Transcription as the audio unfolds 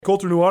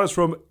Colter Nuanez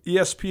from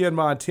ESPN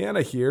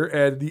Montana here,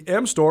 and the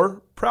M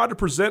Store, proud to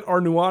present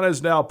our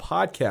Nuanez Now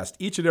podcast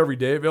each and every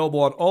day, available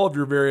on all of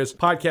your various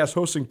podcast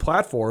hosting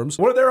platforms.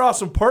 One of their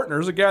awesome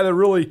partners, a guy that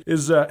really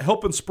is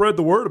helping spread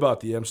the word about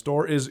the M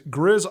Store, is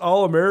Griz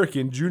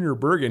All-American Junior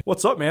Bergen.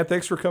 What's up, man?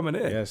 Thanks for coming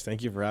in. Yes,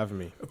 thank you for having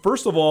me.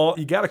 First of all,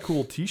 you got a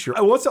cool t-shirt.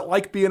 What's it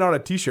like being on a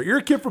t-shirt? You're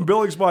a kid from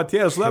Billings,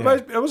 Montana, so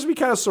that must be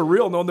kind of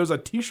surreal knowing there's a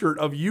t-shirt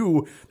of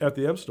you at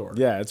the M Store.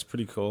 Yeah, it's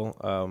pretty cool.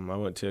 I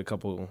went to a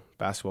couple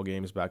basketball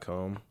games back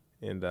home,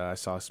 and I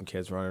saw some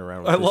kids running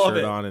around with the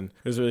shirt on, and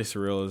it was really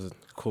surreal. It was a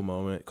cool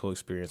moment, cool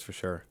experience for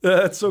sure.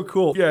 That's so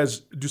cool. You guys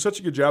do such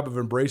a good job of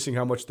embracing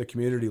how much the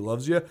community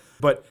loves you.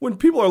 But when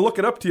people are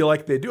looking up to you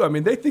like they do,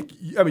 they think,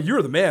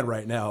 you're the man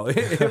right now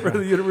for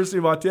the University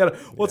of Montana.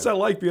 What's that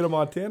like being a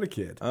Montana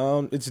kid?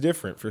 It's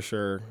different for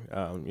sure.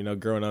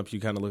 Growing up, you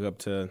kind of look up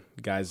to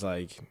guys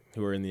like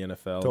who are in the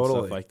NFL and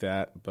stuff like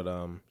that. But,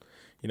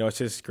 it's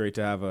just great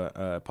to have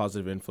a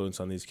positive influence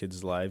on these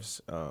kids' lives.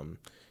 I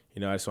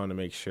just want to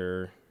make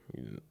sure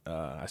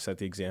I set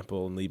the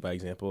example and lead by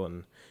example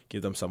and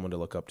give them someone to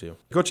look up to.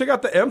 Go check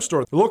out the M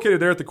Store. They're located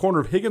there at the corner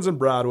of Higgins and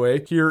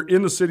Broadway here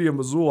in the city of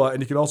Missoula,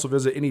 and you can also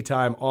visit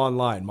anytime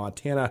online,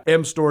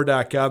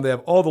 montanamstore.com. They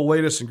have all the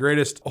latest and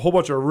greatest, a whole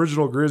bunch of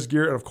original Griz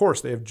gear, and of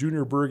course, they have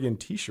Junior Bergen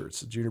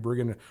t-shirts. Junior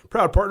Bergen,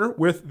 proud partner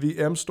with the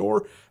M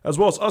Store, as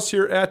well as us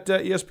here at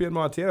ESPN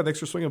Montana. Thanks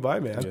for swinging by,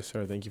 man. Yes,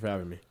 sir. Thank you for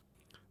having me.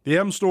 The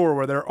M Store,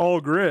 where they're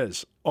all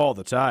Griz all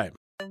the time.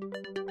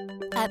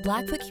 At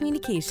Blackfoot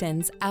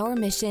Communications, our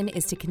mission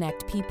is to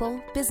connect people,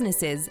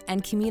 businesses,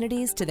 and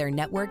communities to their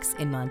networks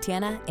in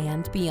Montana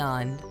and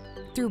beyond.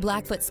 Through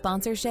Blackfoot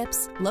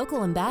sponsorships,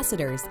 local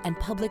ambassadors, and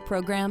public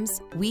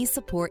programs, we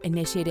support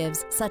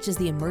initiatives such as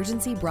the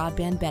Emergency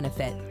Broadband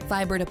Benefit,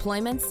 fiber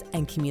deployments,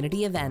 and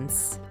community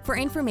events. For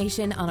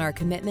information on our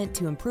commitment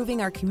to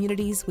improving our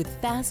communities with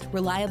fast,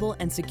 reliable,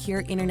 and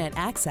secure internet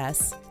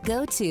access,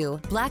 go to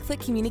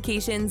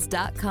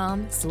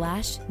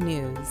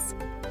blackfootcommunications.com/news.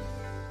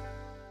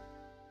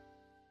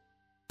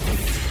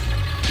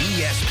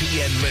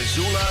 ESPN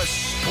Missoula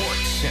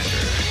Sports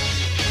Center.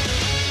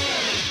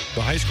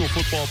 The high school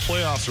football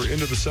playoffs are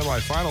into the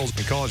semifinals,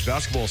 and college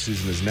basketball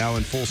season is now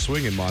in full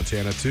swing in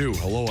Montana, too.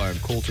 Hello, I'm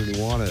Colter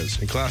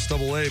Nuanez. In Class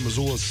AA,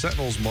 Missoula's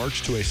Sentinels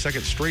marched to a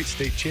second straight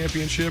state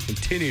championship,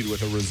 continued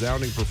with a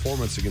resounding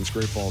performance against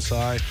Great Falls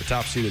High. The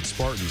top-seeded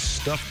Spartans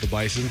stuffed the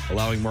Bison,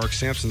 allowing Mark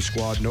Sampson's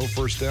squad no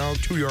first down,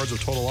 2 yards of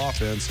total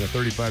offense, and a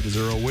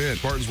 35-0 win.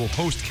 Spartans will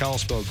host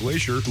Kalispell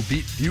Glacier, who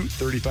beat Butte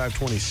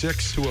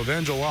 35-26 to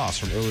avenge a loss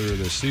from earlier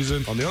this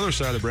season. On the other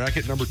side of the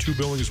bracket, number 2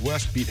 Billings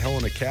West beat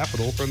Helena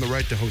Capital, earned the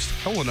right to host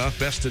Helena,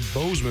 bested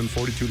Bozeman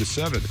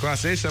 42-7. The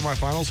Class A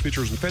semifinals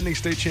features defending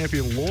state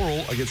champion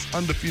Laurel against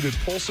undefeated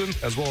Polson,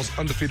 as well as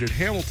undefeated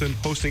Hamilton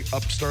hosting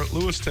upstart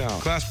Lewistown.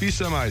 Class B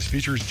semis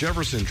features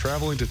Jefferson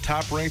traveling to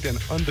top-ranked and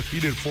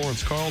undefeated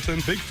Florence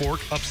Carlton. Big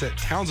Fork upset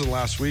Townsend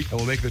last week and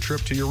will make the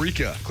trip to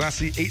Eureka. Class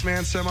C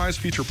 8-man semis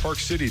feature Park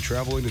City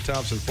traveling to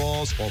Thompson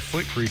Falls, while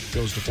Flint Creek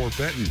goes to Fort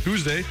Benton.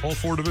 Tuesday, all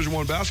 4 Division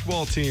I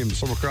basketball teams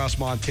from across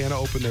Montana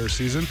open their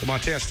season. The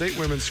Montana State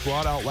women's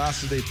squad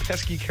outlasted a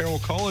pesky Carroll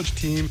College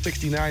team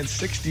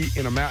 69-60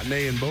 in a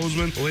matinee in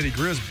Bozeman. The Lady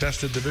Griz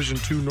bested Division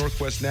II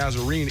Northwest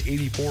Nazarene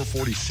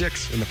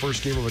 84-46 in the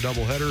first game of a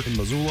doubleheader in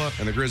Missoula,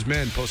 and the Griz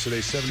men posted a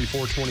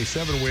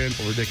 74-27 win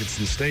over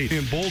Dickinson State.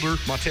 In Boulder,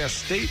 Montana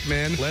State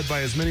men led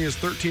by as many as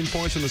 13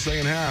 points in the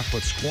second half,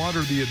 but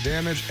squandered the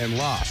advantage and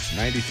lost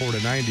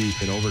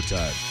 94-90 in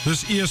overtime.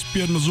 This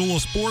ESPN Missoula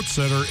Sports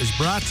Center is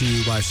brought to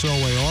you by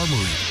Selway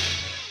Armory.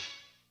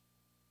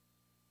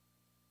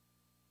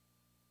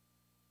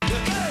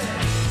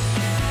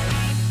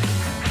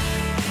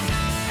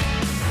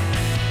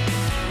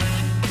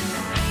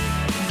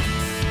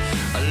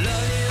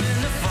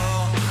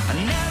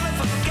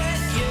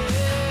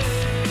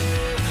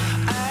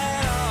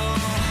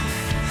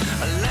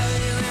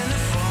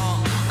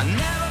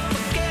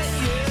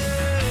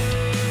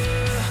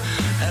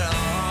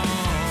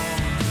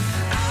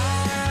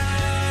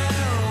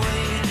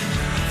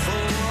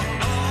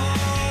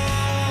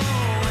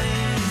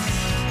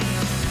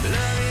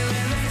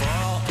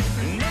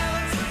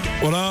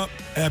 What up?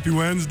 Happy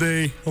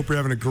Wednesday. Hope you're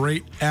having a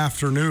great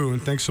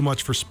afternoon. Thanks so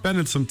much for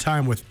spending some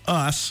time with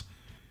us.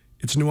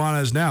 It's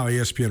Nuanez Now,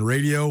 ESPN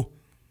Radio.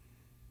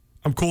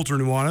 I'm Colter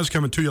Nuanez,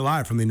 coming to you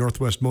live from the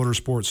Northwest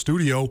Motorsport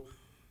studio.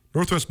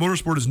 Northwest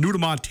Motorsport is new to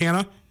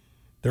Montana.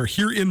 They're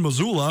here in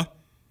Missoula,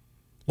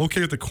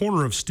 located at the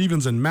corner of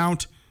Stevens and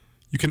Mount.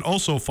 You can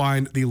also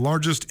find the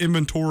largest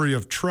inventory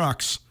of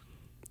trucks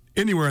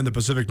anywhere in the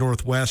Pacific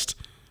Northwest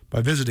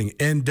by visiting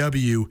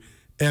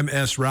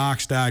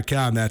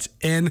nwmsrocks.com. That's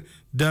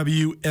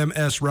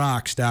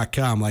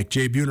nwmsrocks.com. Like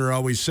Jay Buhner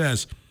always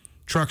says,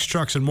 trucks,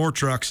 trucks, and more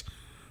trucks.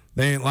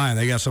 They ain't lying.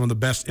 They got some of the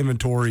best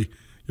inventory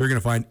you're going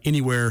to find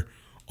anywhere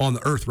on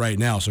the earth right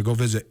now. So go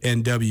visit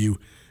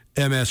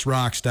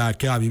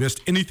nwmsrocks.com. You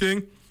missed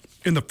anything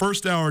in the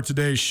first hour of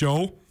today's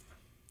show?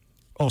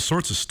 All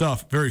sorts of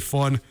stuff. Very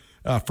fun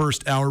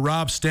first hour.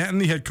 Rob Stanton,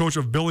 the head coach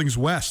of Billings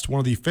West, one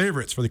of the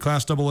favorites for the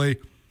Class AA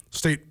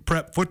state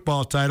prep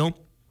football title.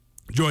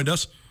 joined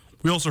us.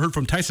 We also heard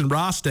from Tyson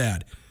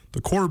Rostad,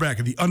 the quarterback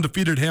of the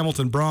undefeated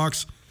Hamilton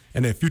Broncs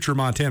and a future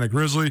Montana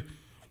Grizzly.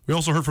 We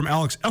also heard from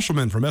Alex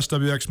Eshelman from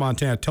SWX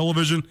Montana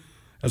Television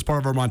as part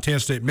of our Montana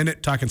State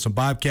Minute, talking some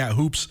Bobcat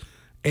hoops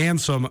and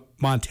some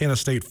Montana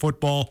State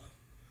football.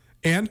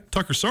 And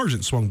Tucker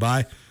Sargent swung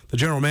by, the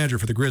general manager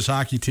for the Griz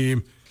hockey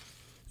team.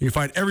 You can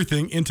find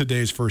everything in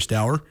today's first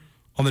hour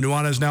on the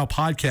Nuanez Now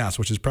podcast,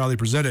 which is proudly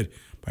presented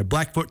by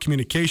Blackfoot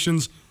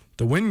Communications,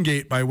 the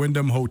Wingate by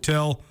Wyndham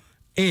Hotel,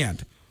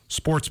 and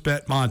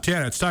Sportsbet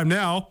Montana. It's time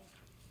now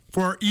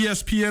for our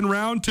ESPN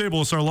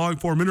Roundtable. It's our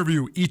long-form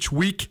interview each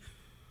week.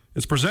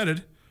 It's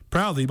presented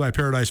proudly by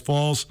Paradise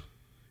Falls.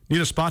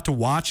 Need a spot to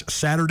watch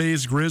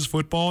Saturday's Griz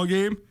football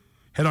game?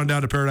 Head on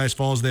down to Paradise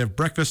Falls. They have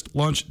breakfast,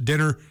 lunch,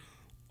 dinner,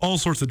 all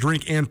sorts of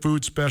drink and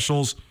food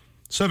specials,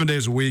 7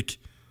 days a week.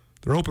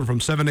 They're open from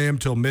 7 a.m.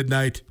 till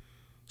midnight.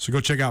 So go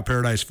check out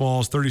Paradise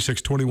Falls,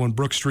 3621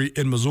 Brook Street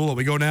in Missoula.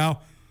 We go now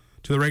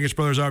to the Rankish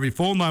Brothers RV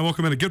phone line.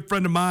 Welcome in a good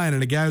friend of mine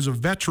and a guy who's a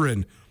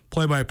veteran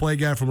play-by-play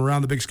guy from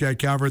around the Big Sky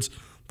Conference,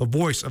 the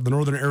voice of the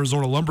Northern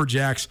Arizona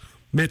Lumberjacks,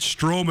 Mitch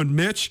Strohman.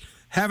 Mitch,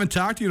 haven't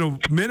talked to you in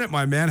a minute,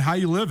 my man. How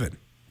you living?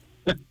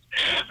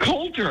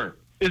 Colter,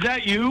 is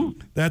that you?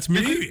 That's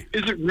me.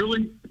 Is it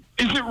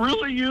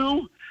really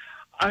you?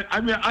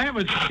 I mean, I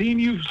haven't seen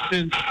you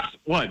since,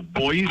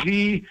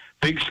 Boise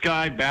Big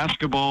Sky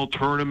basketball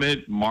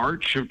tournament,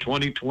 March of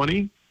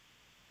 2020?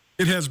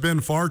 It has been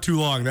far too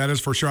long, that is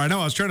for sure. I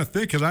know, I was trying to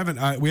think,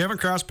 because we haven't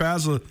crossed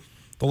paths the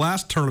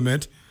last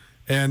tournament,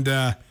 and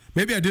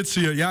maybe I did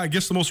see it. Yeah, I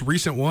guess the most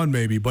recent one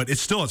maybe, but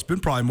it's been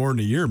probably more than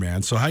a year,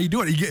 man. So how you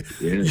doing?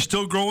 You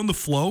still growing the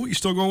flow? You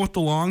still going with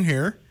the long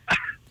hair?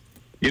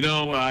 You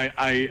know,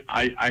 I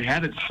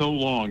had it so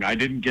long, I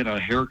didn't get a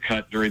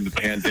haircut during the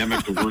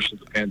pandemic, the worst of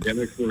the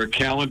pandemic, for a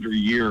calendar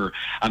year.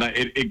 And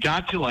it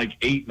got to like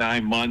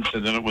 8-9 months,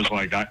 and then it was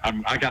like,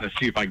 I got to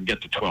see if I can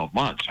get to 12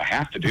 months. I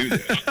have to do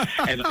this.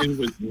 And it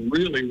was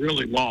really,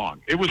 really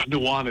long. It was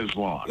Nuanez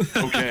long,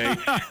 okay?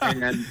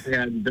 And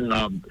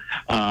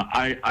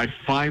I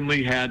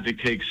finally had to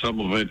take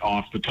some of it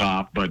off the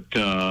top, but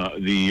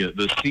the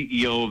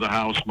CEO of the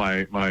house,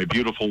 my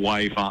beautiful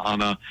wife,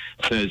 Anna,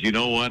 says, you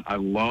know what, I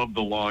love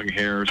the long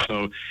hair,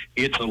 so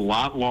it's a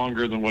lot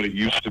longer than what it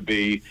used to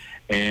be,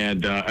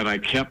 and I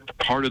kept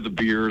part of the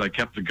beard, I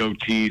kept the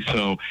goatee,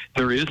 so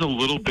there is a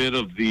little bit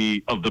of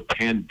the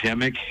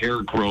pandemic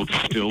hair growth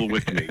still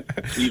with me,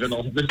 even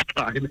all this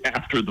time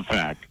after the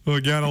fact. Well,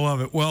 gotta love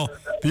it. Well,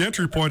 the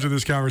entry point of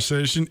this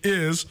conversation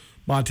is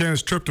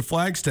Montana's trip to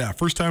Flagstaff.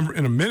 First time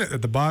in a minute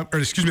that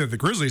the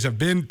Grizzlies have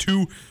been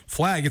to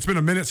Flag. It's been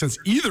a minute since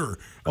either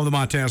of the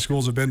Montana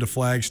schools have been to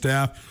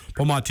Flagstaff,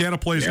 but Montana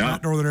plays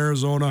at Northern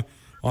Arizona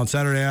on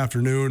Saturday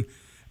afternoon.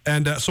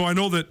 And so I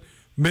know that,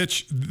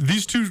 Mitch,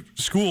 these two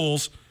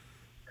schools,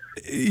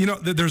 you know,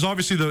 there's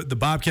obviously the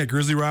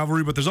Bobcat-Grizzly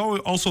rivalry, but there's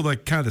also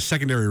like kind of the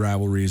secondary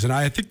rivalries. And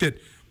I think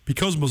that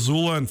because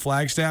Missoula and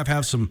Flagstaff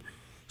have some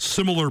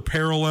similar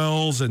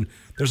parallels, and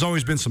there's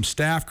always been some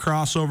staff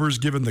crossovers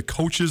given the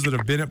coaches that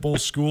have been at both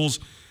schools,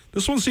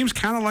 this one seems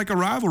kind of like a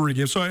rivalry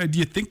game. So do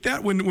you think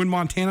that when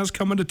Montana's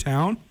coming to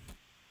town?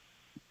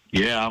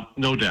 Yeah,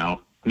 no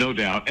doubt. No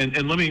doubt.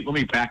 And let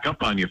me back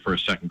up on you for a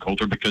second,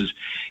 Colter, because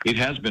it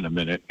has been a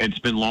minute. It's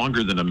been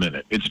longer than a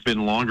minute. It's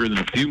been longer than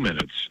a few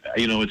minutes.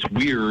 You know, it's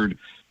weird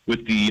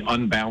with the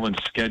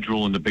unbalanced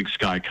schedule in the Big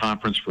Sky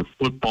Conference for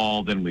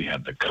football. Then we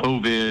had the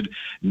COVID,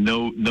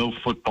 no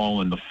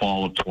football in the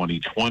fall of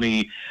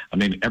 2020. I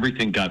mean,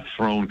 everything got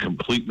thrown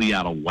completely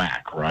out of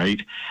whack,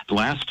 right? The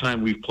last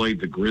time we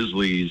played the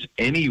Grizzlies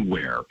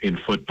anywhere in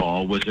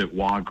football was at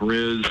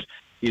Griz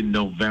in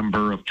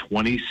November of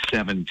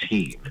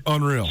 2017.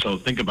 Unreal. So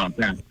think about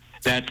that.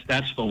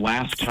 That's the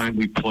last time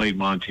we played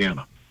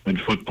Montana in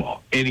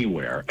football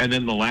anywhere. And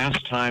then the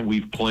last time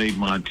we've played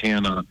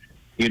Montana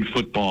in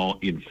football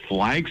in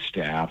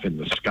Flagstaff in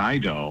the Sky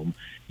Dome,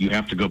 you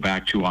have to go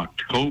back to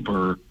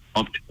October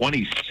of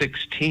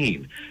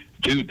 2016.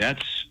 Dude,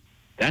 that's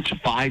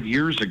 5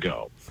 years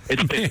ago.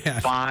 It's been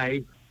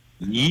 5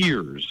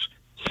 years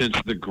since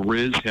the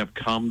Griz have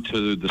come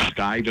to the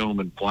Sky Dome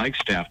in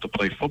Flagstaff to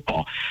play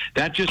football.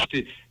 That just,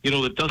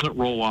 that doesn't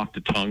roll off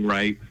the tongue,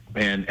 right?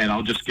 And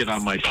I'll just get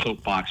on my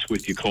soapbox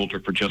with you,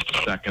 Colter, for just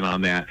a second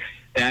on that.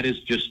 That is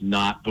just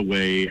not the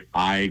way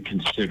I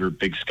consider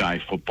Big Sky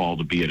football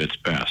to be at its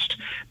best.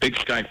 Big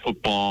Sky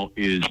football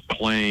is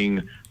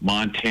playing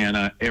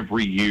Montana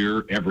every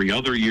year, every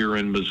other year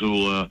in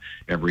Missoula,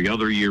 every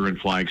other year in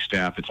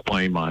Flagstaff. It's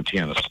playing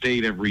Montana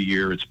State every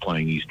year. It's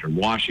playing Eastern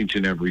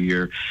Washington every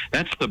year.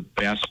 That's the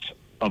best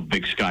of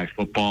Big Sky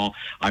football.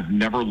 I've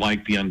never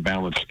liked the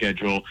unbalanced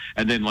schedule.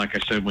 And then, like I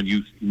said, when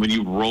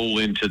you roll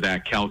into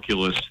that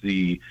calculus,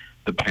 the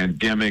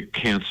pandemic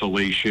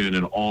cancellation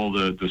and all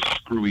the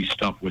screwy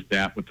stuff with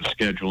that, with the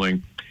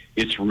scheduling,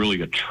 it's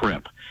really a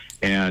trip.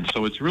 And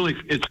so it's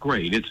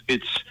great.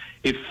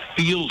 It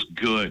feels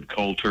good,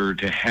 Colter,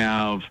 to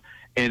have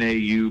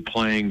NAU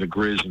playing the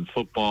Griz in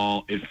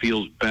football. It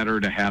feels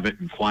better to have it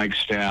in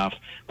Flagstaff.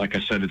 Like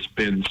I said, it's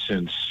been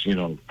since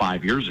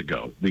 5 years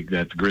ago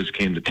that the Griz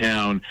came to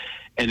town,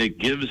 and it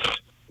gives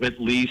at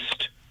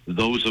least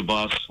those of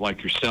us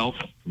like yourself,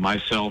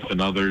 myself,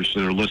 and others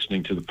that are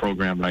listening to the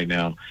program right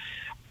now,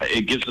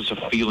 it gives us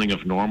a feeling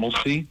of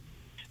normalcy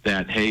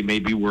that, hey,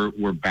 maybe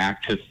we're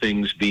back to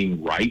things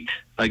being right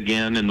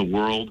again in the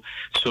world.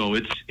 So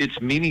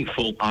it's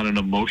meaningful on an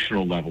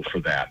emotional level for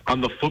that. On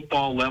the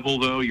football level,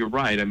 though, you're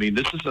right. I mean,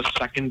 this is a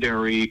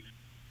secondary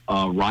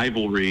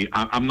rivalry.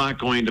 I'm not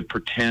going to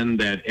pretend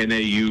that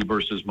NAU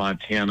versus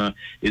Montana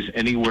is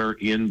anywhere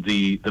in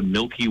the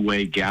Milky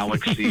Way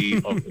galaxy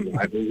of the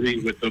rivalry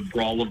with the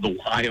Brawl of the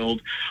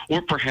Wild,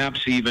 or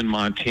perhaps even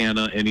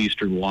Montana and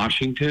Eastern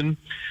Washington.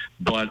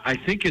 But I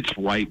think it's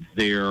right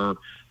there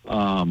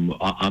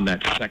on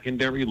that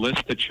secondary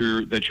list that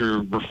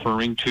you're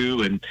referring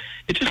to, and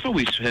it just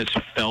always has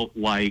felt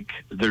like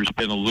there's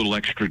been a little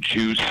extra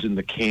juice in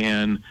the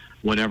can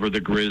whenever the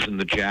Griz and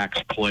the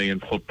Jacks play in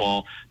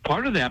football.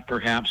 Part of that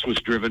perhaps was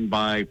driven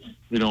by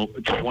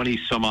 20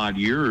 some odd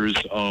years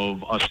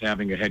of us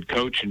having a head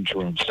coach in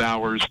Jerome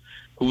Sowers,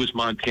 who was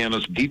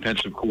Montana's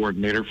defensive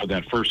coordinator for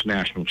that first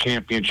national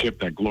championship,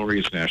 that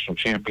glorious national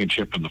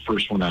championship, and the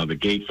first one out of the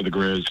gate for the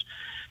Griz.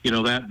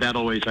 That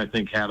always, I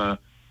think, had a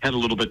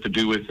little bit to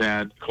do with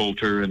that,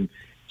 Colter. And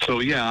so,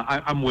 yeah,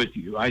 I'm with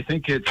you. I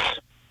think it's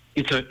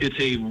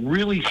a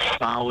really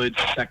solid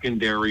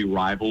secondary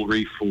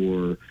rivalry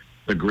for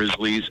the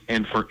Grizzlies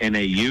and for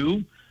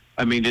NAU.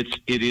 I mean, it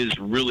is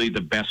really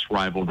the best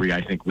rivalry I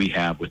think we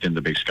have within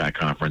the Big Sky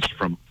Conference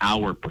from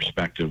our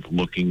perspective,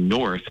 looking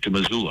north to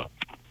Missoula.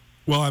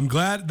 Well, I'm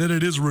glad that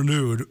it is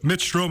renewed.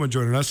 Mitch Strohman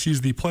joining us.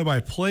 He's the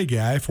play-by-play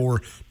guy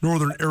for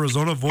Northern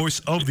Arizona, voice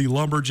of the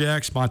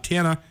Lumberjacks.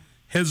 Montana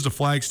heads to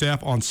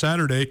Flagstaff on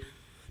Saturday.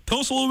 Tell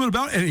us a little bit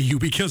about NAU,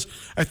 because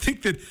I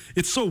think that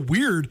it's so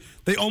weird.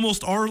 They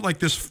almost are like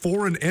this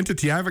foreign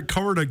entity. I haven't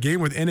covered a game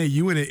with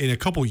NAU in a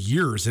couple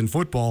years in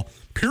football,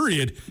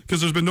 period, because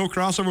there's been no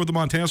crossover with the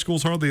Montana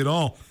schools hardly at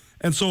all.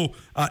 And so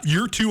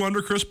year two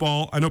under Chris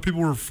Ball, I know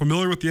people were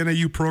familiar with the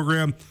NAU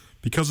program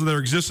because of their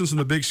existence in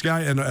the Big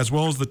Sky and as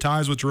well as the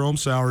ties with Jerome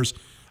Sowers.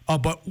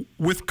 But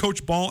with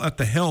Coach Ball at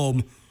the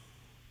helm,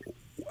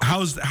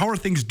 how are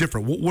things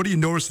different? What do you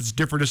notice that's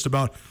different just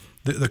about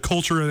the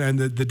culture and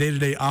the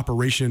day-to-day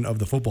operation of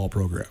the football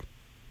program?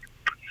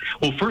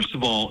 Well, first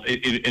of all,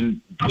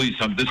 and please,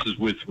 this is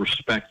with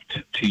respect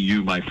to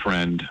you, my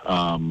friend.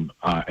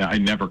 I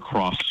never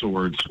cross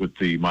swords with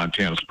the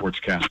Montana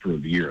Sportscaster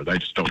of the Year. I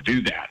just don't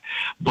do that.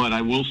 But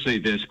I will say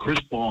this: Chris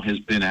Ball has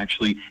been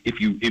actually,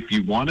 if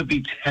you want to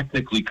be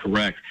technically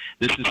correct,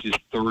 this is his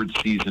third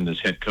season as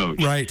head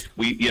coach. Right.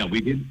 We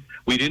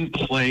didn't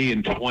play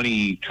in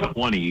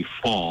 2020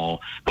 fall,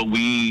 but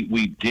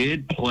we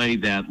did play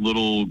that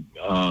little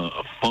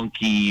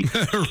funky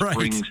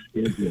spring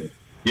schedule.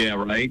 Yeah,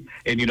 right.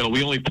 And,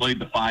 we only played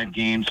the 5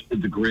 games.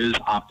 The Griz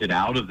opted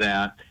out of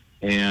that.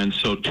 And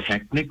so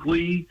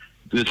technically,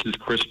 this is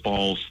Chris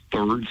Ball's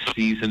third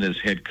season as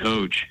head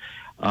coach.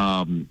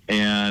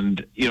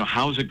 And,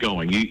 how's it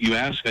going? You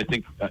ask, I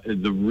think,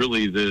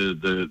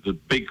 the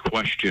big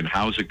question,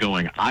 how's it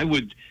going? I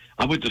would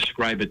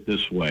describe it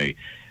this way.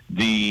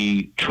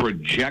 The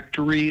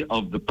trajectory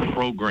of the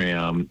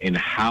program and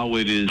how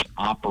it is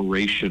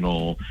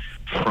operational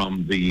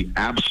from the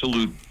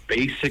absolute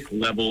basic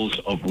levels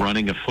of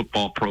running a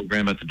football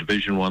program at the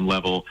Division I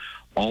level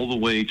all the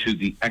way to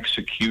the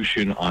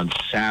execution on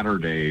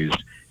Saturdays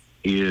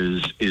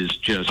is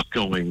just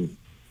going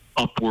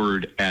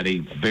upward at a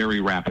very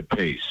rapid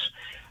pace.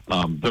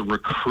 The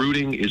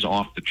recruiting is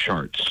off the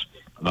charts.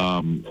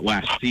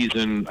 Last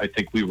season, I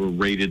think we were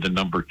rated the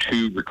number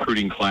 2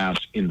 recruiting class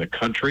in the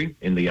country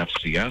in the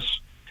FCS.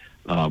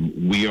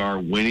 We are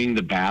winning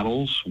the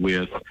battles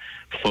with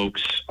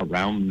folks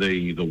around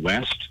the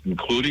West,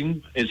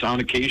 including, as on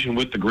occasion,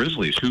 with the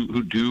Grizzlies,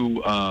 who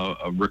do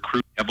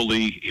recruit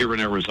heavily here in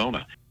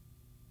Arizona.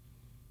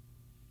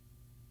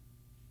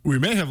 We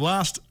may have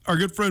lost our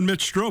good friend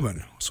Mitch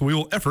Strohman, so we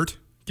will effort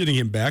getting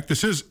him back.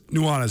 This is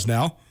Nuanez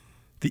Now,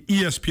 the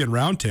ESPN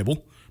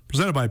Roundtable,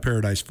 presented by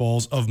Paradise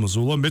Falls of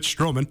Missoula. Mitch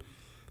Strohman,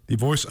 the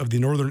voice of the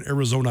Northern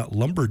Arizona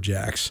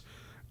Lumberjacks,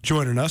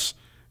 joining us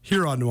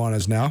here on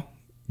Nuanez Now,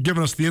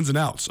 giving us the ins and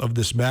outs of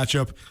this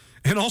matchup,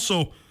 and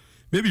also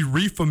maybe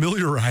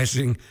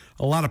refamiliarizing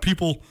a lot of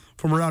people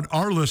from around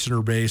our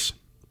listener base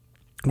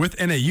with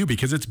NAU,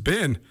 because it's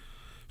been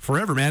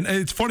forever, man. And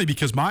it's funny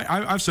because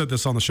I've said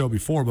this on the show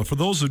before, but for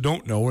those who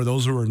don't know or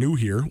those who are new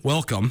here,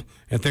 welcome,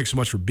 and thanks so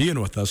much for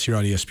being with us here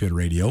on ESPN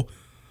Radio.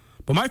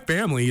 But my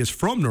family is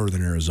from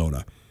Northern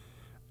Arizona.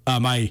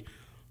 My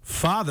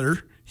father,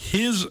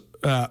 his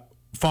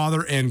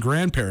father and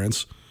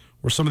grandparents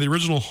were some of the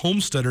original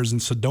homesteaders in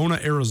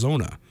Sedona,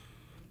 Arizona.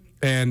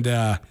 And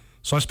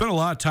so I spent a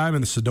lot of time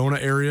in the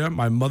Sedona area.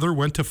 My mother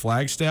went to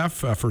Flagstaff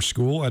for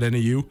school at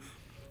NAU.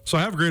 So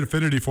I have a great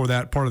affinity for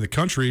that part of the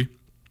country.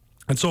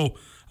 And so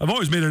I've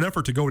always made an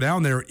effort to go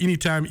down there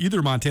anytime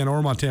either Montana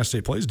or Montana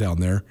State plays down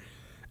there.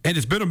 And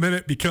it's been a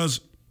minute because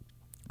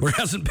there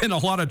hasn't been a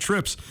lot of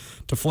trips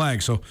to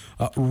Flag. So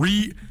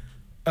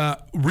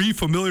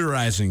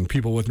refamiliarizing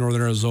people with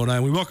Northern Arizona.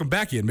 And we welcome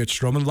back in Mitch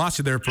Strohman. Lost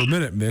you there for a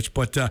minute, Mitch.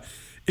 But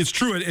it's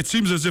true. It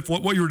seems as if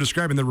what you were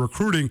describing, the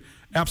recruiting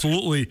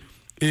absolutely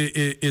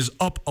is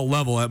up a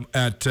level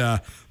at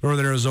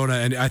Northern Arizona,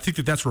 and I think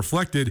that's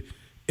reflected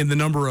in the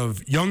number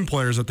of young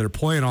players that they're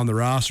playing on the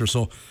roster.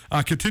 So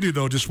continue,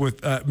 though, just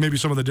with maybe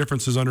some of the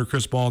differences under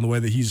Chris Ball and the way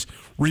that he's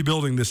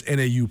rebuilding this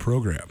NAU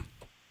program.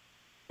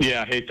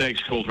 Yeah, hey,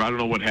 thanks, Colter. I don't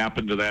know what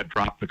happened to that,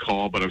 drop the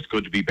call, but it was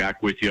good to be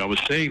back with you. I was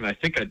saying, I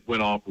think I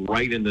went off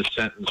right in this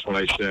sentence when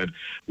I said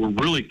we're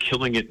really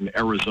killing it in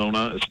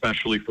Arizona,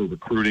 especially for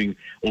recruiting.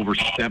 Over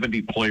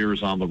 70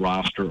 players on the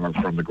roster are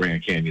from the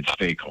Grand Canyon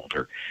State,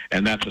 Colter,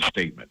 and that's a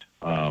statement.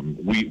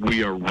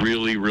 We are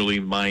really, really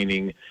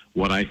mining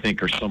what I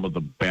think are some of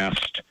the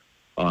best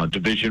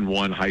Division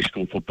I high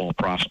school football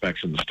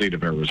prospects in the state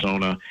of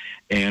Arizona,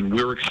 and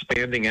we're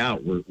expanding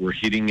out. We're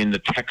hitting into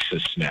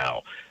Texas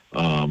now.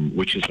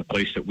 Which is a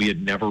place that we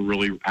had never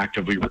really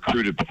actively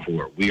recruited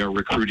before. We are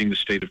recruiting the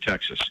state of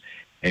Texas.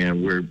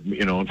 And we're,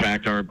 in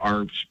fact,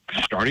 our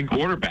starting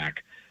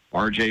quarterback,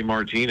 R.J.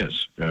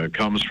 Martinez,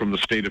 comes from the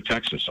state of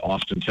Texas,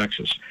 Austin,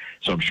 Texas.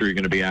 So I'm sure you're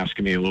going to be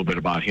asking me a little bit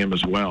about him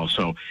as well.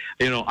 So,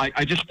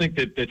 I just think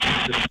that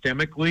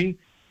systemically,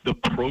 the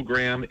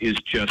program is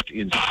just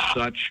in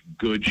such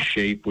good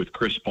shape with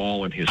Chris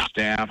Ball and his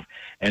staff.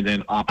 And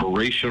then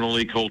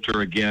operationally,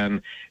 Colter,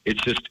 again, it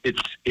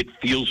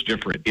feels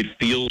different. It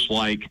feels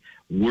like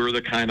we're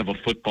the kind of a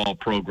football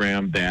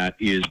program that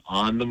is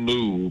on the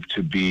move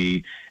to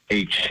be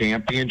a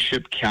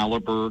championship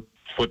caliber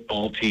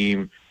football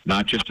team,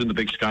 not just in the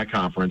Big Sky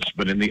Conference,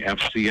 but in the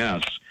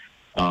FCS.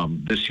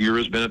 This year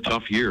has been a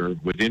tough year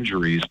with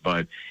injuries,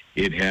 but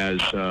it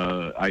has,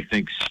 I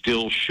think,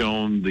 still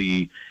shown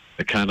the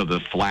kind of the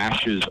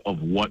flashes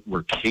of what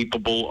we're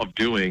capable of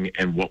doing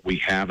and what we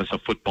have as a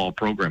football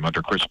program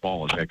under Chris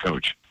Ball as head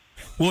coach.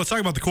 Well, let's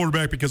talk about the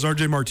quarterback because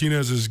R.J.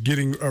 Martinez is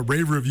getting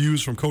rave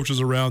reviews from coaches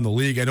around the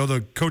league. I know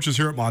the coaches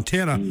here at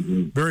Montana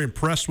very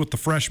impressed with the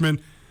freshman.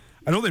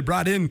 I know they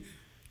brought in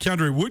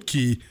Keandre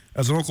Woodkey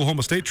as an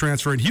Oklahoma State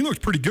transfer, and he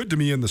looked pretty good to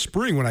me in the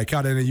spring when I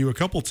caught NAU a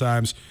couple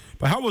times.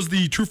 But how was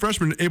the true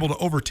freshman able to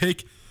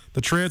overtake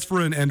the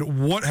transfer,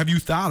 and what have you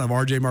thought of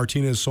R.J.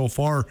 Martinez so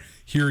far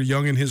here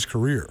young in his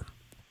career?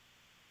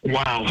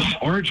 Wow,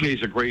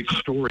 RJ's a great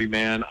story,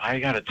 man. I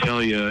got to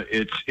tell you,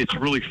 it's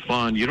really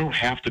fun. You don't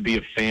have to be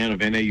a fan of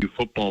NAU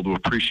football to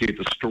appreciate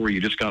the story. You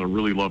just got to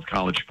really love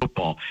college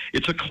football.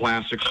 It's a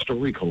classic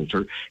story,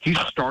 Colter. He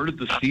started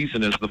the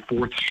season as the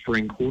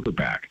fourth-string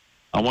quarterback.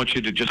 I want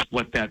you to just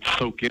let that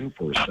soak in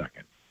for a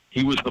second.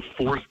 He was the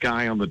fourth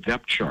guy on the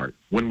depth chart.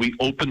 When we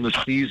opened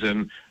the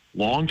season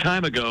long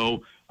time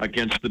ago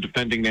against the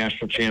defending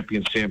national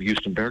champion Sam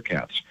Houston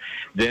Bearcats.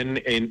 Then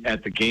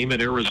at the game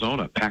at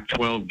Arizona,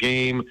 Pac-12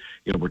 game,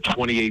 we're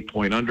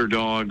 28-point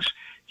underdogs.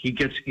 He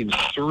gets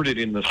inserted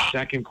in the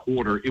second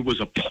quarter. It was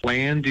a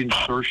planned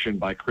insertion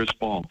by Chris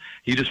Ball.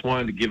 He just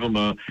wanted to give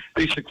him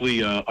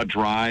basically a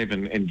drive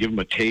and give him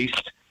a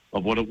taste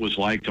of what it was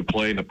like to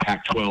play in a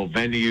Pac-12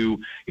 venue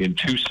in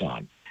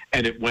Tucson.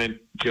 And it went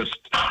just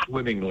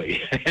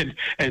swimmingly. And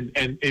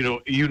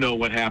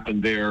what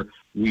happened there.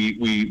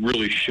 We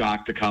really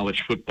shocked the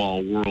college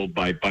football world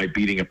by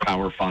beating a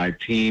Power 5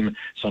 team,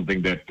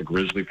 something that the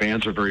Grizzly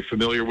fans are very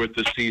familiar with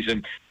this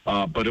season.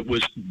 But it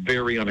was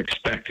very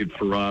unexpected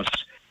for us.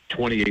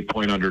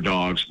 28-point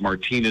underdogs.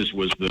 Martinez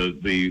was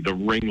the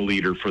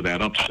ringleader for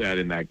that upset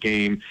in that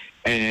game.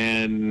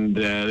 And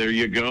there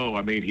you go.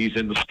 I mean, he's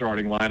in the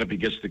starting lineup. He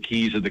gets the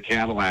keys of the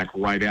Cadillac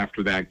right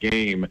after that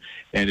game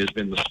and has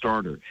been the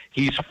starter.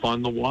 He's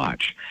fun to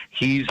watch.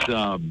 He's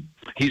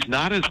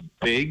not as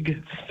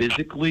big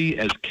physically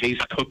as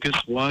Case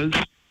Cookus was,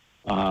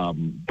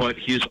 but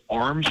his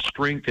arm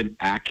strength and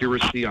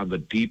accuracy on the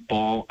deep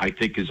ball, I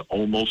think, is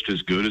almost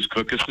as good as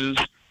Cookus's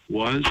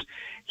was.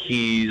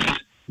 He's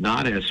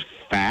not as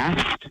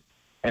fast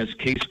as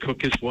Case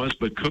Cookus was,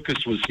 but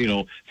Cookus was,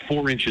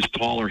 4 inches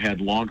taller, had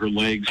longer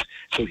legs,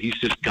 so he's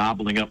just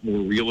gobbling up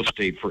more real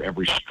estate for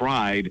every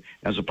stride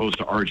as opposed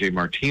to R.J.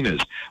 Martinez.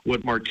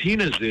 What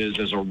Martinez is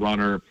as a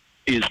runner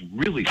is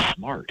really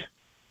smart.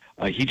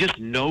 He just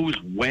knows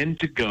when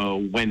to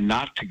go, when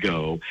not to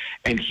go,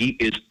 and he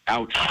is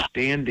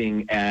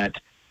outstanding at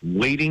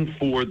waiting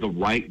for the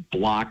right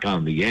block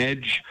on the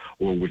edge,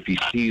 or if he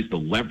sees the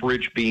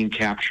leverage being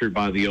captured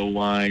by the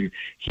O-line,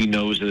 he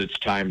knows that it's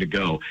time to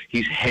go.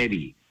 He's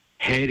heady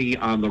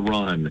on the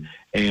run,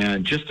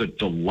 and just a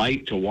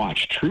delight to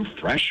watch. True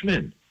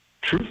freshman.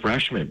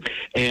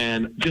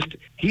 And just,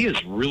 he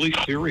is really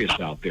serious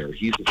out there.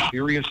 He's a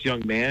serious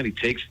young man. He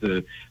takes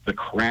the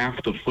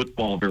craft of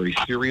football very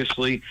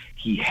seriously.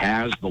 He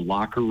has the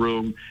locker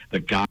room.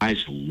 The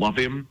guys love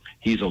him.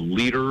 He's a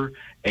leader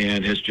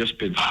and has just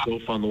been so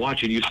fun to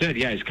watch. And you said,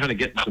 he's kind of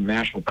getting some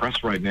national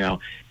press right now.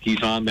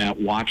 He's on that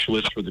watch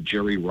list for the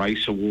Jerry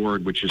Rice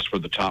Award, which is for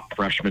the top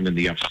freshman in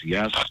the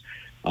FCS.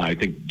 I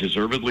think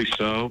deservedly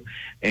so.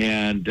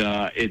 And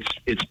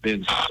it's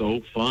been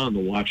so fun to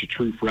watch a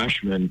true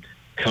freshman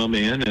come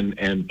in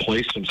and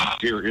play some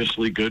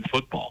seriously good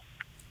football.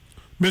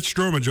 Mitch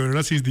Strohman joining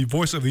us. He's the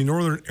voice of the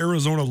Northern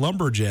Arizona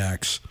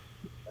Lumberjacks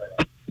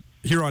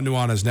here on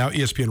Nuanez Now,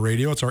 ESPN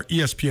Radio. It's our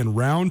ESPN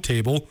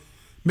Roundtable.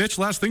 Mitch,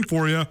 last thing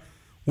for you.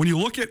 When you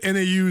look at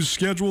NAU's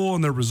schedule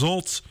and their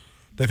results,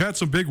 they've had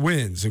some big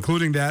wins,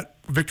 including that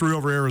victory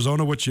over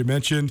Arizona, which you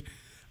mentioned.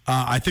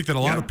 I think that a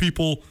lot of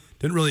people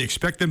didn't really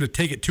expect them to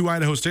take it to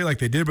Idaho State like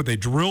they did, but they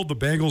drilled the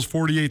Bengals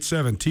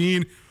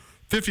 48-17,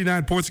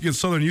 59 points against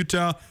Southern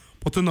Utah.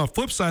 But then on the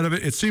flip side of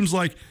it, it seems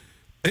like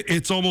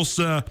it's almost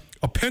a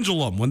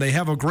pendulum. When they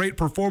have a great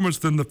performance,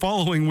 then the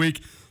following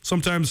week,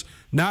 sometimes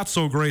not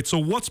so great. So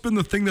what's been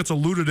the thing that's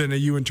eluded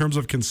NAU in terms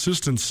of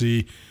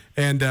consistency?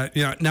 And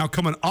now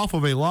coming off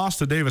of a loss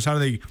to Davis, how do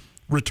they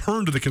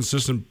return to the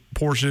consistent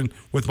portion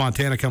with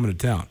Montana coming to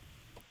town?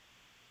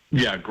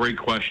 Yeah, great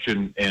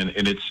question, and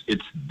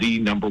it's the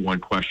number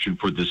one question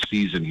for this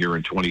season here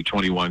in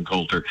 2021,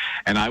 Colter.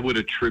 And I would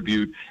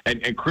attribute,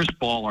 and Chris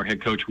Ball, our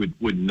head coach,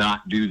 would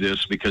not do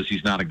this because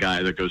he's not a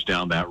guy that goes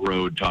down that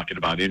road talking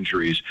about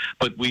injuries.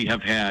 But we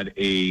have had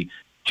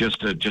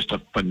just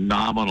a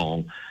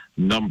phenomenal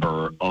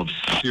number of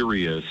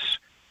serious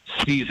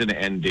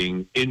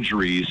season-ending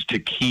injuries to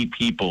key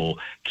people,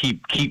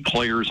 key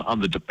players on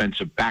the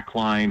defensive back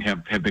line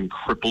have been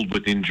crippled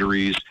with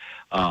injuries.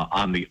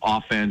 On the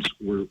offense,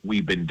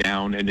 we've been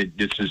down, and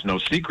this is no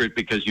secret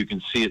because you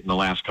can see it in the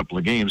last couple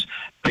of games,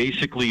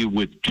 basically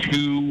with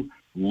 2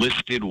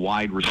 listed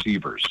wide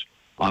receivers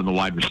on the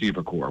wide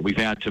receiver core. We've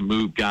had to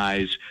move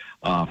guys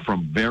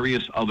from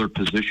various other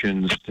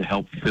positions to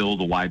help fill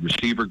the wide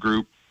receiver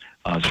group.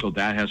 So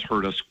that has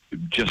hurt us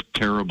just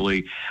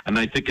terribly, and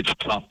I think it's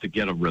tough to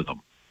get a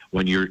rhythm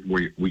when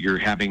you're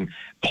having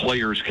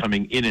players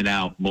coming in and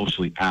out,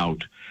 mostly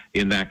out,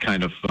 in that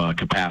kind of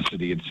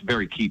capacity. It's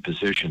very key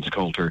positions,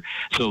 Colter.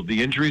 So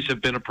the injuries have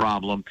been a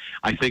problem.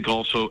 I think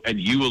also, and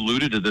you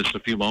alluded to this a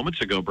few moments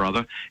ago,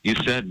 brother, you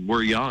said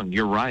we're young.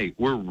 You're right.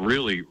 We're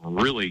really,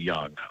 really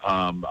young.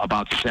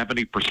 About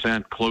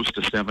 70%, close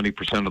to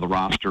 70% of the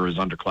roster is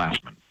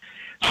underclassmen.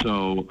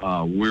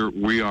 So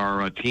we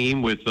are a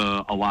team with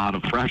a lot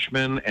of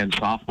freshmen and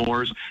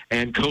sophomores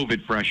and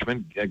COVID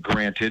freshmen,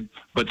 granted,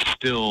 but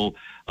still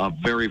a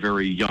very,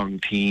 very young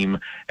team.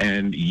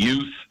 And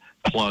youth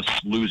plus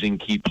losing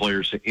key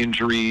players to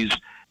injuries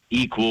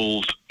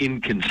equals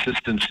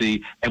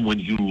inconsistency. And when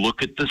you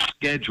look at the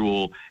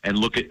schedule and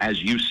look at,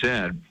 as you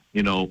said,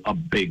 a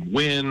big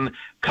win,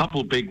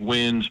 couple big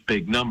wins,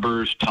 big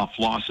numbers, tough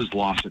losses,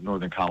 lost at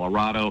Northern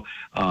Colorado,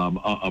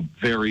 a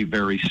very,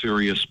 very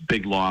serious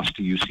big loss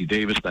to UC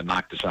Davis that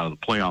knocked us out of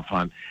the playoff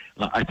hunt.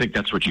 I think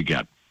that's what you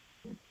get.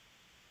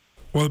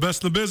 Well, the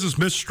best in the business,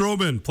 Mitch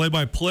Strohman,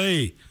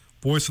 play-by-play,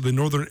 voice of the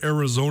Northern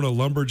Arizona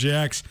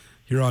Lumberjacks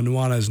here on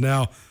Nuanez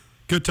Now.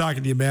 Good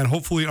talking to you, man.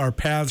 Hopefully our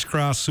paths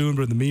cross soon,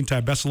 but in the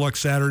meantime, best of luck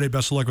Saturday,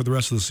 best of luck with the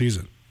rest of the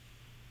season.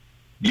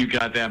 You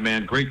got that,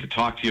 man. Great to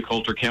talk to you,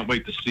 Colter. Can't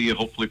wait to see you,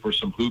 hopefully for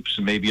some hoops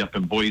and maybe up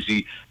in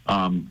Boise.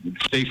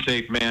 Stay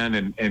safe,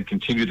 man, and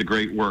continue the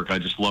great work. I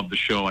just love the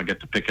show. I get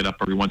to pick it up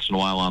every once in a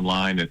while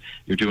online, and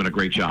you're doing a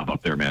great job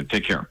up there, man.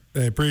 Take care.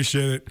 I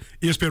appreciate it.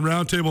 ESPN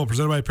Roundtable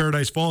presented by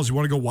Paradise Falls. You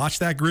want to go watch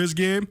that Griz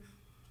game?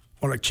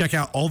 Want to check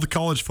out all the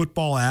college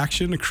football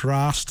action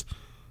across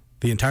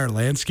the entire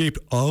landscape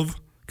of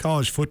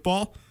college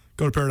football?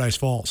 Go to Paradise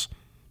Falls.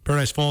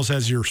 Paradise Falls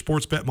has your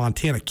Sportsbet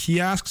Montana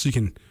kiosk, so you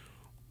can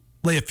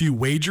lay a few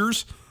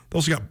wagers. They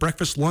also got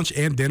breakfast, lunch,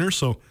 and dinner,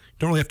 so you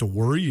don't really have to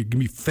worry. You can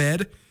be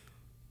fed.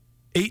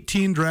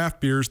 18 draft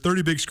beers,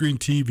 30 big screen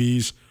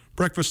TVs,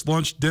 breakfast,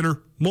 lunch,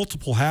 dinner,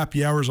 multiple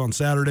happy hours on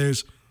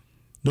Saturdays.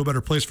 No better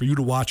place for you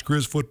to watch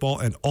Griz football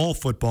and all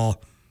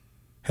football.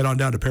 Head on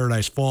down to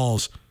Paradise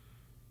Falls,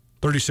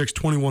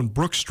 3621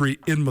 Brook Street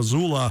in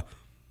Missoula.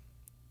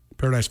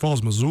 Paradise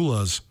Falls,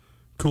 Missoula's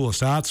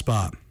coolest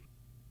hotspot.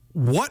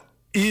 What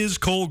is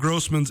Cole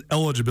Grossman's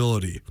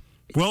eligibility?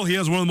 Well, he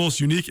has one of the most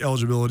unique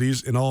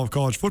eligibilities in all of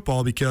college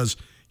football because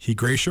he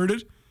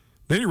gray-shirted,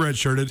 then he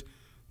red-shirted,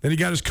 then he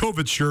got his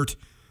COVID shirt,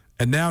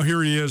 and now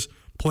here he is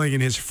playing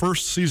in his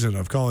first season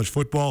of college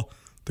football.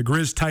 The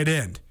Griz tight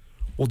end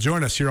will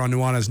join us here on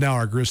Nuanez Now,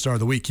 our Griz Star of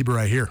the Week. Keep it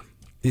right here,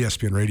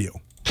 ESPN Radio.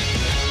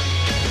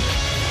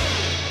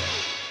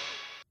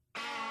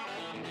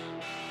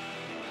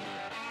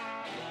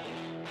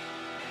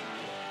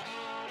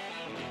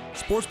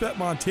 Sportsbet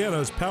Montana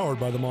is powered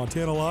by the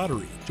Montana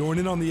Lottery. Join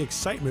in on the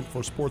excitement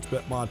for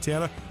Sportsbet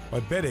Montana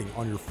by betting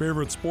on your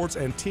favorite sports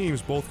and teams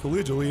both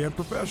collegially and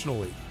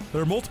professionally.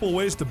 There are multiple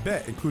ways to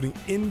bet, including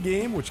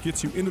in-game, which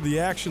gets you into the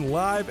action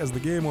live as the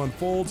game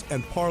unfolds,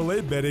 and parlay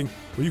betting,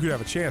 where you could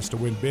have a chance to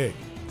win big.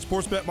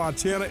 Sportsbet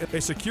Montana,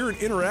 a secure and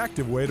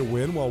interactive way to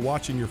win while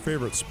watching your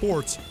favorite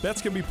sports.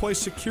 Bets can be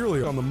placed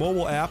securely on the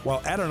mobile app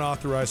while at an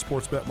authorized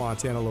Sportsbet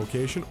Montana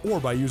location or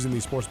by using the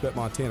Sportsbet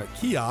Montana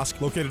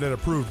kiosk located at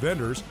approved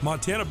vendors.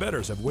 Montana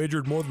bettors have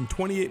wagered more than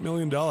 $28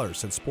 million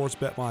since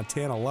Sportsbet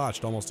Montana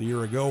launched almost a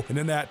year ago, and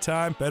in that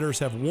time, bettors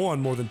have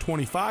won more than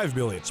 $25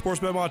 million.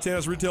 Sportsbet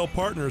Montana's retail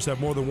partners have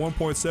more than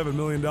 $1.7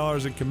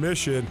 million in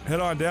commission.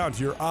 Head on down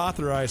to your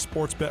authorized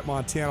Sportsbet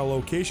Montana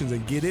locations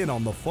and get in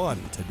on the fun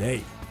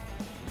today.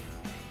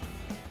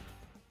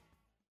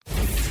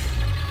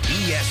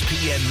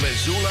 ESPN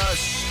Missoula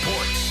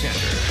Sports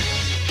Center.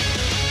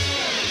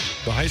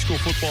 The high school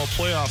football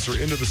playoffs are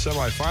into the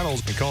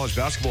semifinals, and college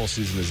basketball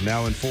season is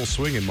now in full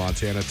swing in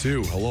Montana,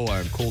 too. Hello,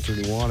 I'm Colter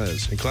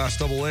Nuanez. In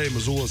Class AA,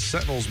 Missoula's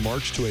Sentinels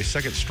marched to a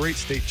second straight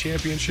state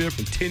championship,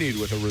 continued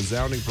with a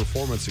resounding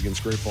performance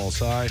against Great Falls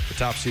High. The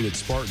top-seeded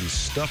Spartans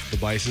stuffed the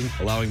Bison,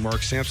 allowing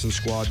Mark Sampson's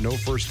squad no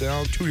first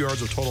down, 2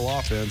 yards of total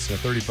offense, and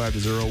a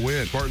 35-0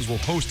 win. Spartans will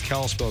host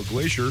Kalispell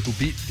Glacier, who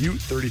beat Butte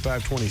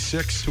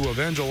 35-26 to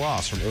avenge a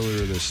loss from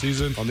earlier this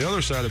season. On the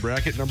other side of the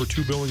bracket, number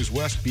 2 Billings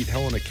West beat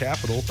Helena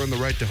Capital, earned the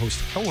right to host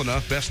Helena,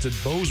 bested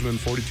Bozeman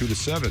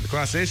 42-7. The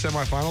Class A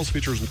semifinals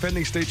features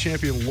defending state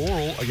champion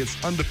Laurel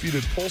against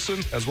undefeated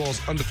Polson, as well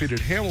as undefeated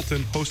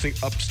Hamilton hosting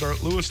upstart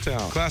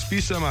Lewistown. Class B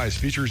semis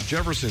features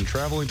Jefferson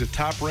traveling to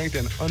top-ranked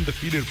and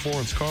undefeated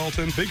Florence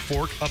Carlton. Big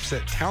Fork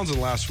upset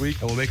Townsend last week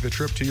and will make the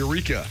trip to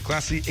Eureka.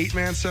 Class C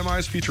 8-man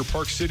semis feature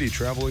Park City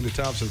traveling to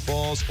Thompson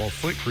Falls, while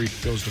Flint Creek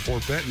goes to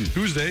Fort Benton.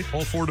 Tuesday,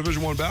 all 4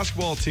 Division I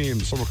basketball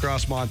teams from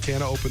across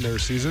Montana open their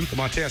season. The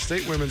Montana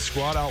State women's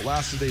squad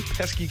outlasted a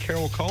pesky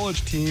Carroll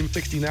College team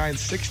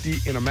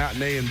 69-60 in a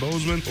matinee in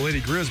Bozeman. The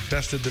Lady Griz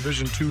bested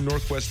Division II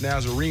Northwest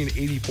Nazarene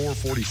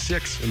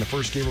 84-46 in the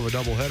first game of a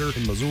doubleheader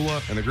in Missoula,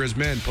 and the Griz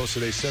men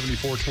posted a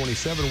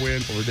 74-27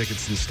 win over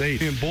Dickinson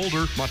State. In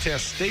Boulder, Montana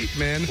State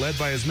men led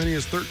by as many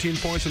as 13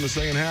 points in the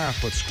second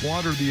half, but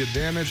squandered the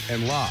advantage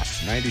and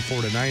lost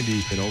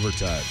 94-90 in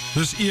overtime.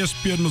 This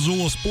ESPN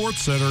Missoula Sports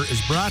Center is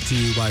brought to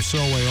you by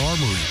Selway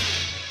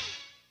Armory.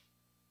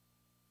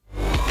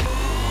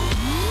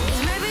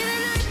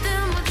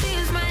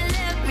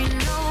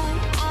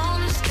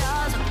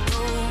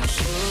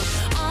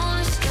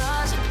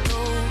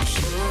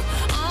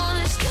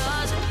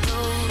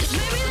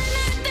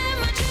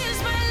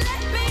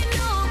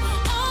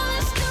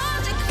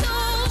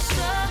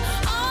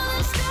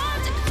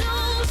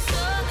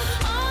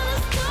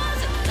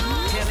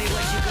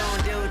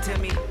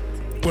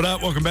 What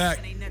up? Welcome back.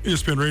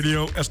 ESPN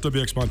Radio,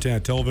 SWX Montana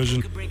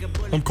Television.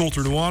 I'm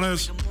Colter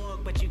Nuanez.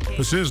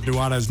 This is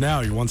Nuanez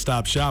Now, your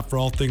one-stop shop for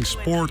all things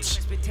sports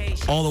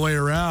all the way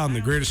around.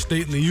 The greatest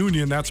state in the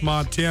union, that's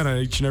Montana,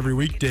 each and every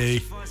weekday.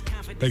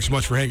 Thanks so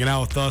much for hanging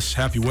out with us.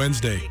 Happy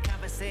Wednesday.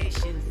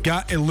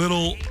 Got a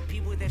little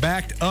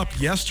backed up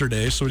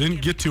yesterday, so we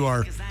didn't get to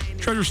our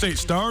Treasure State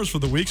Stars for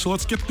the week, so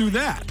let's get through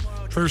that.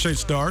 Treasure State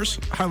Stars,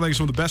 highlighting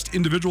some of the best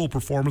individual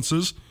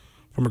performances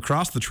from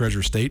across the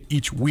Treasure State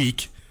each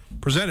week,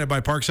 presented by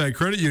Parkside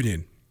Credit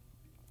Union.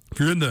 If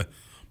you're in the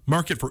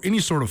market for any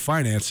sort of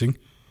financing,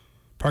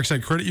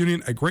 Parkside Credit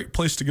Union, a great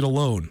place to get a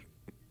loan,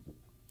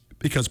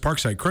 because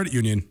Parkside Credit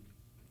Union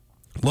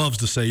loves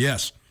to say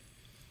yes.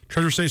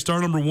 Treasure State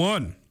Star number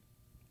 1,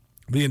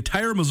 the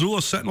entire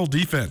Missoula Sentinel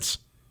defense.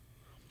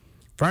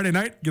 Friday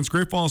night against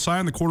Great Falls High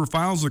in the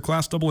quarterfinals of the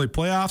Class AA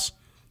playoffs,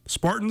 the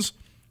Spartans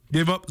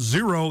gave up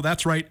 0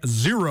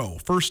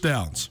 first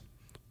downs.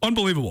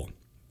 Unbelievable.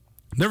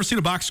 Never seen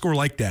a box score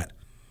like that.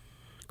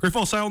 Great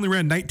Falls High only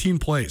ran 19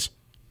 plays.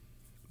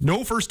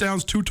 No first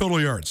downs, 2 total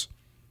yards.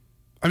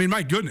 I mean,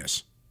 my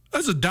goodness.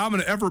 That's a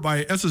dominant effort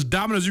that's as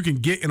dominant as you can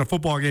get in a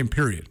football game,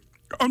 period.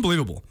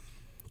 Unbelievable.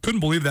 Couldn't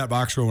believe that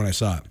box score when I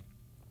saw it.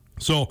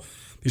 So,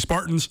 the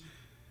Spartans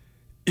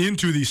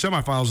into the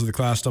semifinals of the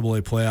Class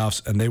AA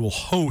playoffs, and they will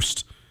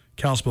host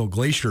Kalispell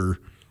Glacier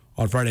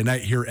on Friday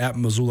night here at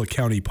Missoula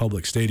County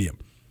Public Stadium.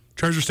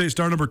 Treasure State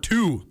Star number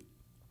 2,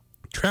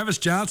 Travis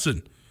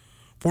Johnson,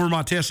 former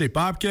Montana State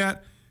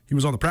Bobcat. He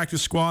was on the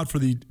practice squad for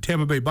the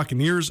Tampa Bay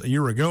Buccaneers a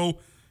year ago.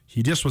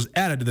 He just was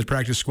added to the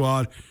practice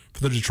squad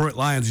for the Detroit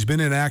Lions. He's been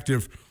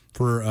inactive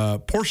for a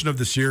portion of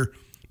this year,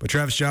 but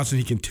Travis Johnson,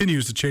 he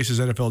continues to chase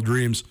his NFL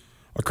dreams.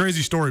 A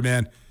crazy story,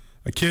 man.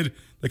 A kid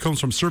that comes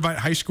from Servite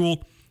High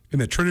School in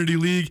the Trinity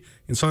League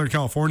in Southern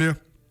California,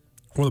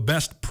 one of the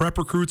best prep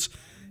recruits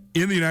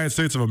in the United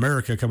States of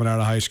America coming out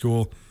of high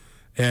school,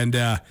 and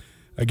a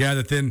guy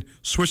that then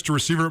switched to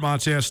receiver at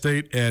Montana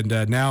State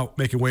and now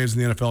making waves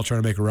in the NFL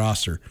trying to make a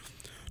roster.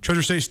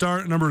 Treasure State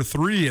Star number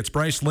 3, it's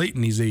Bryce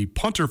Layton. He's a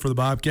punter for the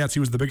Bobcats. He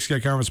was the Big Sky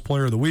Conference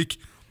Player of the Week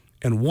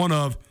and one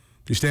of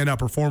the standout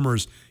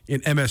performers in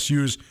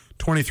MSU's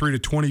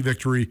 23-20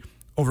 victory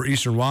over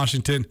Eastern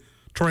Washington.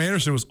 Troy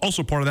Anderson was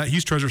also part of that.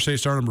 He's Treasure State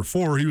Star number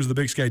 4. He was the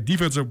Big Sky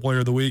Defensive Player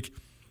of the Week.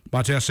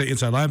 Montana State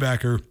inside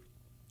linebacker,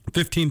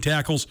 15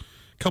 tackles,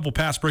 couple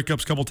pass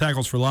breakups, couple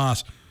tackles for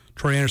loss.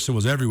 Troy Anderson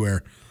was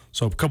everywhere.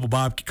 So a couple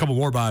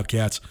more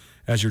Bobcats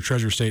as your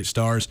Treasure State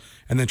Stars.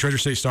 And then Treasure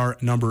State Star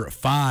number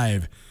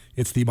 5,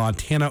 it's the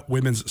Montana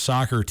women's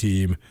soccer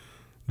team.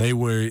 They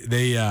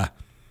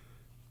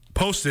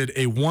posted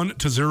a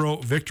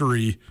 1-0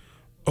 victory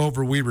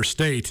over Weber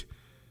State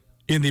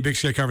in the Big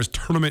Sky Conference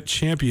Tournament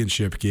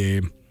Championship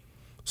game.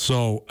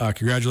 So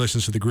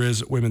congratulations to the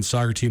Griz women's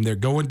soccer team. They're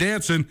going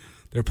dancing.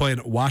 They're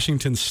playing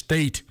Washington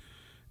State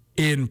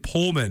in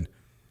Pullman.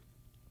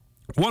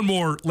 One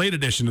more late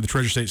addition to the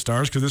Treasure State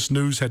Stars, because this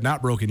news had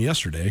not broken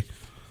yesterday.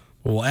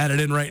 We'll add it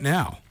in right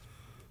now.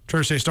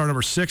 Treasure State Star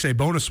number 6, a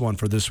bonus one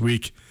for this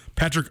week.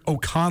 Patrick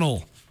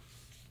O'Connell,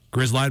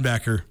 Griz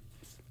linebacker.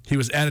 He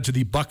was added to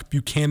the Buck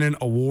Buchanan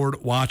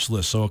Award watch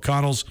list. So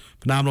O'Connell's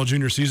phenomenal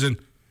junior season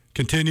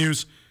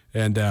continues,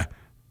 and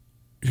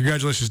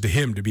congratulations to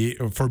him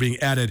for being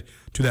added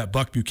to that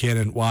Buck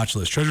Buchanan watch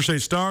list. Treasure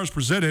State Stars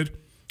presented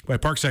by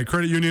Parkside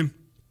Credit Union.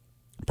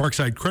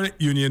 Parkside Credit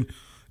Union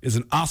is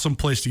an awesome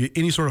place to get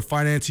any sort of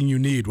financing you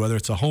need, whether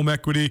it's a home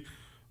equity,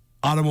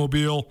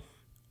 automobile,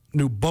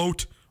 new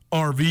boat,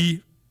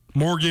 RV,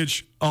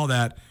 mortgage, all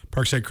that.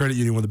 Parkside Credit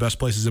Union, one of the best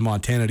places in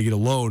Montana to get a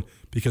loan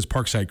because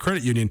Parkside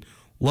Credit Union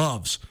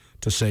loves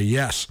to say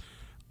yes.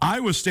 I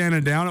was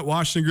standing down at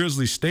Washington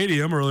Grizzlies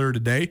Stadium earlier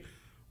today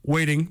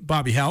waiting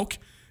Bobby Houck,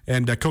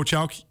 and Coach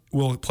Houck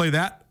will play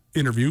that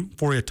interview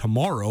for you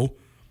tomorrow.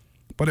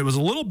 But it was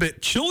a little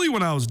bit chilly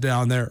when I was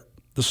down there.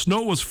 The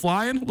snow was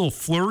flying, little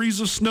flurries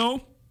of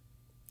snow.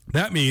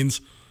 That means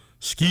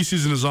ski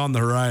season is on the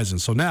horizon.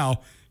 So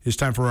now it's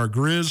time for our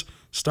Griz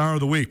Star of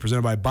the Week,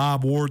 presented by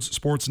Bob Ward's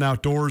Sports and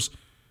Outdoors.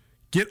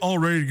 Get all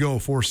ready to go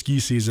for ski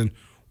season,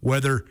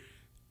 whether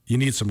you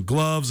need some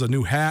gloves, a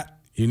new hat,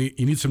 you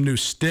need some new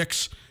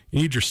sticks,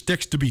 you need your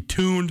sticks to be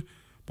tuned.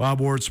 Bob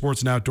Ward's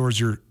Sports and Outdoors,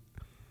 your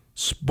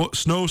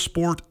snow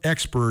sport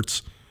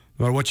experts,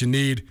 no matter what you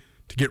need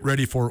to get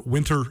ready for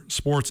winter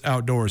sports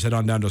outdoors. Head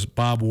on down to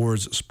Bob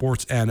Ward's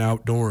Sports and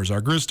Outdoors. Our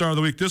Griz Star of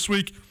the Week this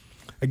week,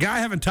 a guy I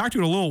haven't talked to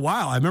in a little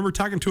while. I remember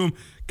talking to him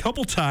a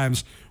couple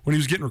times when he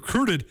was getting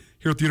recruited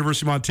here at the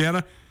University of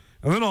Montana,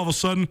 and then all of a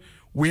sudden,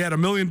 we had a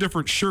million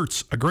different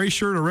shirts, a gray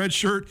shirt, a red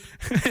shirt,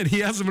 and he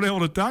hasn't been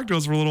able to talk to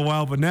us for a little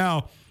while, but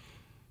now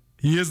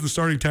he is the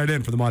starting tight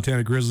end for the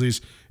Montana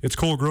Grizzlies. It's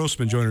Cole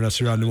Grossman joining us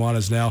here on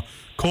Nuanez Now.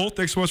 Cole,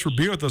 thanks so much for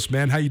being with us,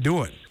 man. How you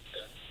doing?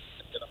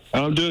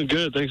 I'm doing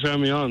good. Thanks for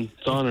having me on.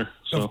 It's an honor.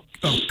 Of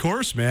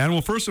course, man.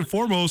 Well, first and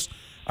foremost,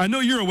 I know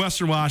you're a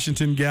Western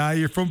Washington guy.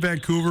 You're from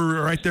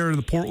Vancouver, right there in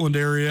the Portland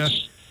area,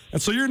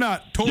 and so you're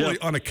not totally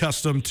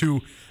unaccustomed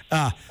to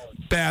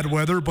bad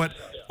weather, but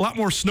a lot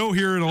more snow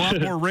here and a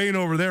lot more rain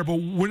over there. But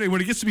when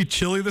it gets to be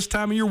chilly this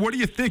time of year, what do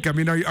you think? I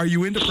mean, are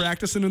you into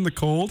practicing in the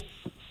cold?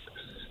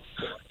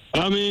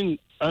 I mean,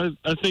 I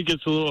think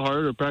it's a little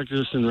harder to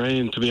practice in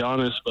rain, to be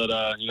honest. But,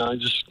 I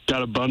just got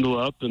to bundle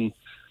up and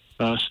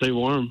stay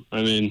warm.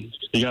 I mean,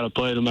 you got to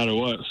play no matter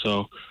what.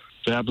 So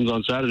if it happens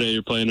on Saturday,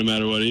 you're playing no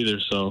matter what either.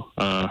 So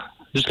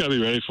just got to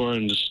be ready for it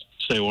and just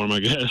stay warm, I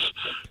guess.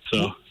 So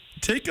well,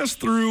 take us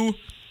through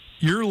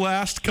your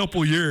last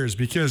couple years,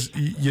 because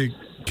you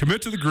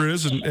commit to the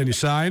Grizz and you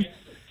sign,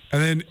 and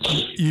then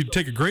you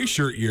take a gray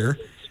shirt year,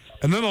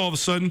 and then all of a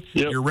sudden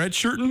you're red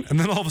shirting, and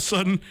then all of a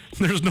sudden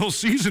there's no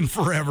season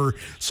forever.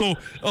 So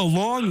a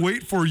long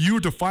wait for you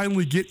to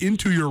finally get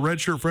into your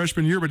red shirt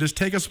freshman year, but just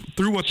take us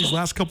through what these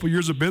last couple of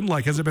years have been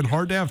like. Has it been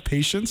hard to have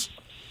patience?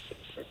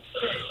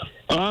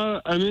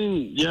 I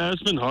mean, yeah,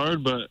 it's been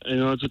hard, but,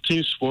 it's a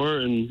team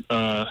sport, and,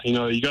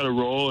 you got to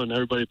roll, and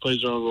everybody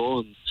plays their own role,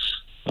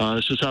 and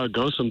it's just how it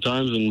goes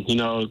sometimes. And,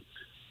 of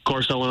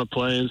course I want to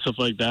play and stuff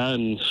like that,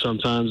 and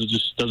sometimes it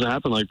just doesn't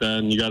happen like that,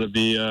 and you got to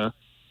be a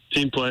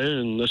team player,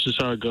 and that's just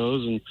how it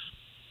goes. And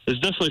it's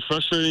definitely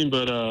frustrating,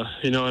 but,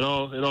 it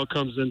all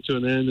comes into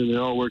an end, and it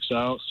all works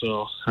out.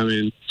 So, I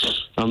mean,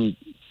 I'm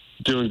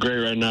doing great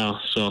right now,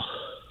 so.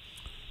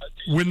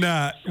 When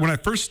I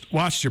first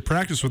watched you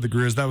practice with the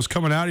Grizz, that was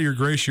coming out of your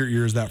gray shirt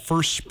years, that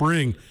first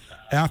spring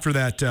after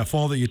that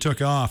fall that you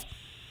took off,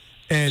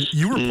 and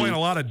you were playing a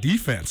lot of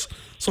defense.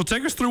 So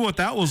take us through what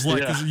that was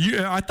like.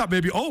 I thought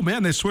maybe, oh,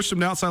 man, they switched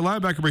him to outside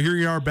linebacker, but here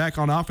you are back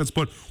on offense.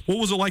 But what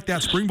was it like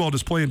that spring ball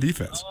just playing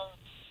defense?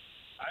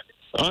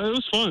 It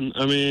was fun.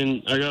 I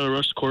mean, I got to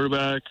rush the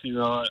quarterback.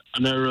 I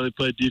never really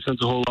played defense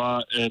a whole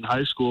lot in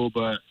high school,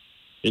 but,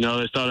 they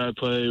thought I'd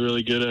play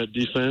really good at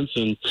defense,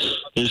 and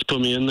they just put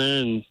me in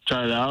there and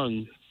tried it out,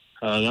 and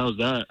that was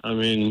that. I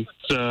mean,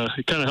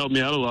 it kind of helped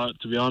me out a lot,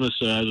 to be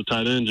honest, as a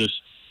tight end, just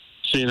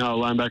seeing how a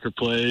linebacker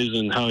plays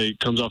and how he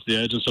comes off the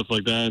edge and stuff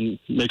like that, and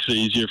makes it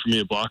easier for me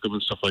to block him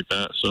and stuff like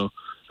that. So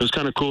it was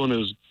kind of cool, and it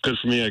was good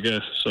for me, I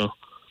guess. So.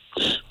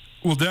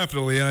 Well,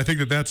 definitely, and I think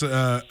that's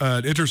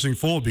an interesting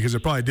fold, because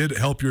it probably did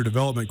help your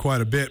development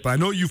quite a bit. But I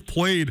know you've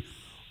played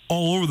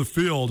all over the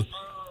field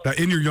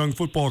in your young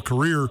football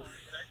career.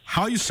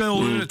 How you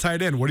settled in at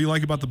tight end? What do you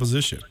like about the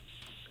position?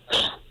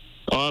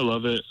 Oh, I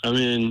love it. I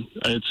mean,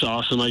 it's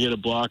awesome. I get to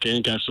block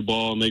and catch the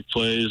ball, make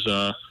plays,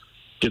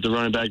 get the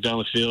running back down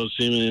the field,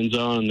 see him in the end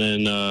zone,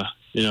 and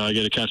then I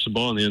get to catch the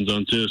ball in the end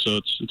zone too. So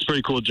it's a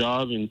pretty cool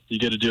job, and you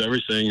get to do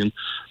everything. And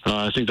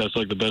I think that's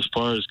like the best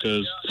part, is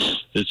because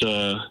it's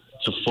a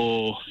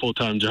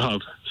full-time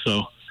job.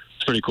 So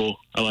it's pretty cool.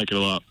 I like it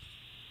a lot.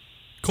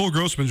 Cole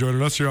Grossman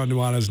joining us here on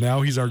Nuanez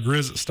Now. He's our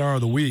Griz Star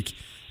of the Week,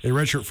 a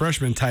redshirt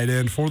freshman tight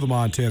end for the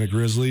Montana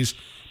Grizzlies.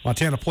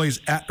 Montana plays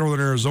at Northern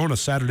Arizona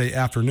Saturday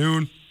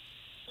afternoon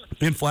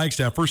in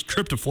Flagstaff. First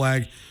trip to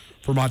Flag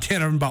for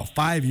Montana in about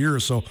 5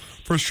 years. So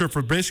first trip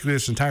for basically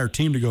this entire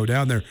team to go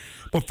down there.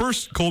 But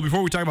first, Cole,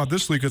 before we talk about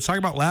this week, let's talk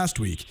about last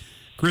week.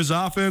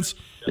 Grizz offense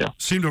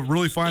seemed to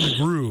really find a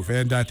groove.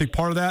 And I think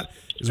part of that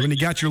is when you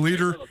got your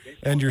leader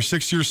and your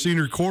sixth-year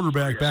senior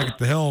quarterback back at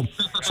the helm.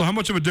 So how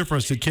much of a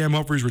difference did Cam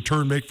Humphrey's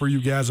return make for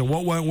you guys, and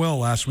what went well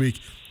last week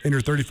in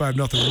your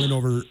 35-0 win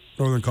over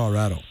Northern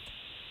Colorado?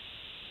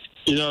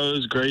 It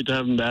was great to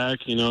have him back,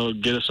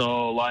 get us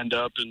all lined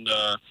up and,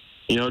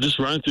 just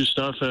running through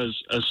stuff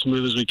as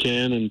smooth as we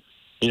can, and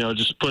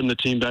just putting the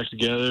team back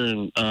together,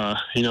 and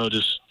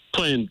just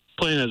playing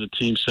as a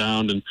team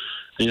sound, and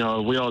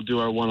we all do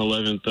our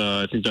 111th.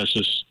 I think that's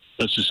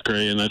just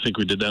great, and I think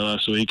we did that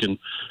last week, and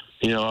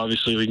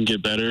obviously we can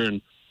get better,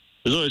 and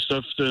there's always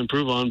stuff to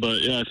improve on,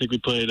 but yeah, I think we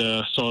played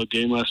a solid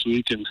game last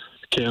week, and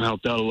Cam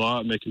helped out a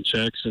lot, making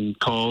checks and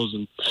calls,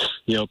 and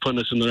putting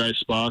us in the right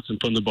spots and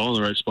putting the ball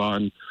in the right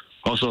spot, and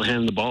also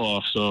handing the ball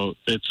off. So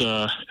it's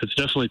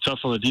definitely tough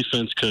on the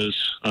defense because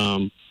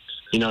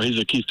he's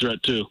a key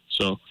threat too.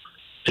 So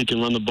he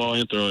can run the ball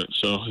and throw it.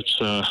 So it's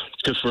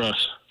good for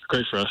us. It's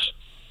great for us.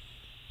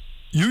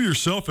 You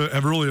yourself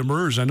have really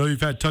emerged. I know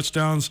you've had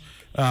touchdowns,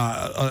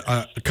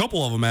 a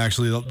couple of them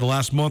actually, the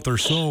last month or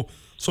so.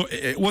 So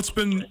what's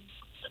been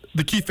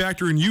the key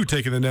factor in you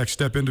taking the next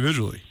step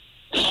individually?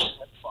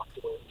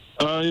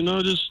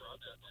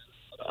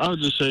 I would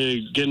just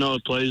say getting all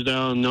the plays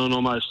down, knowing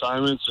all my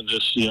assignments, and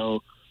just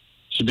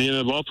being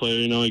a ball player.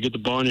 You get the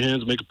ball in your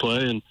hands, make a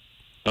play, and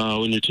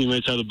when your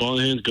teammates have the ball in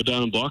their hands, go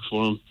down and block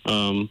for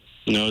them.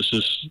 It's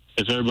just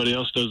if everybody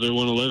else does their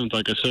 111th,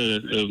 like I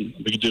said,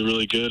 we could do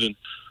really good.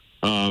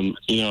 And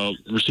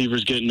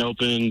receivers getting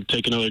open,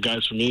 taking other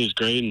guys for me is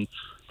great, and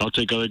I'll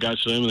take other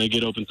guys for them, and they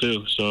get open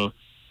too. So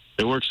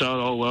it works out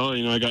all well.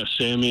 I got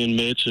Sammy and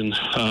Mitch, and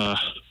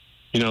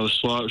the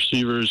slot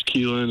receivers,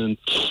 Keelan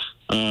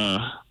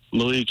and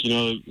Malik,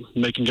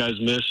 making guys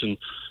miss and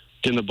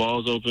getting the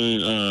balls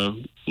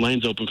open,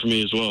 lanes open for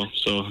me as well.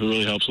 So it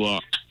really helps a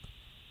lot.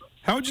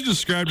 How would you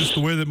describe just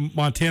the way that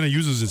Montana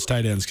uses its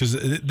tight ends? Because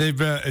they've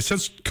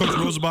since Coach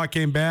Rosenbach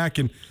came back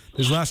in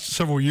his last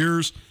several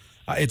years,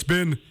 it's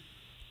been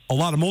a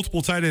lot of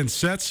multiple tight end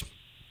sets.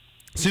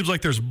 Seems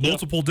like there's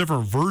multiple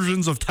different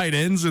versions of tight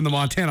ends in the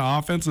Montana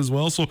offense as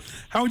well. So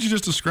how would you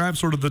just describe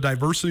sort of the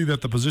diversity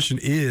that the position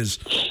is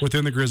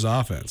within the Griz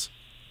offense?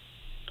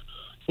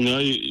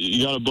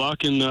 You got to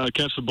block and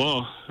catch the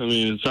ball. I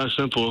mean, it's that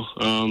simple.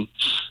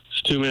 It's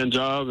a two-man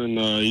job, and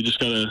you just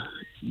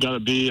gotta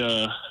be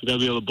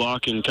able to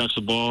block and catch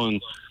the ball.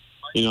 And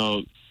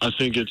I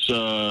think it's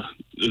a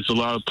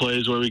lot of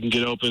plays where we can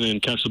get open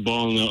and catch the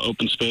ball in the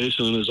open space,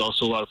 and then there's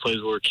also a lot of plays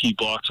where we're key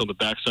blocks on the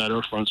backside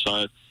or front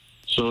side.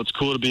 So it's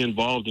cool to be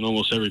involved in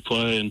almost every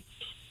play, and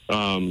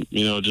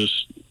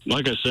just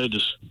like I said,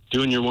 just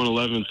doing your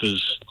 111th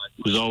is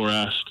all we're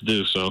asked to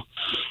do. So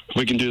if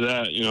we can do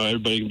that,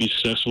 everybody can be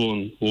successful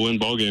and we'll win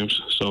ball games.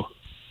 So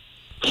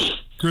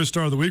Griz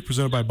Star of the Week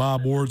presented by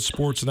Bob Ward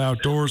Sports and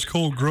Outdoors.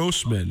 Cole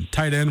Grossman,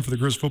 tight end for the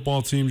Griz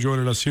football team,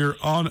 joining us here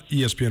on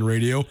ESPN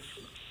Radio.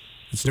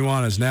 It's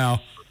Nuanez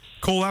now.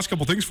 Cole, last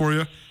couple things for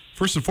you.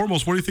 First and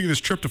foremost, what do you think of this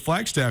trip to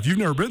Flagstaff? You've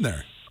never been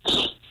there.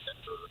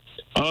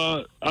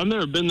 I've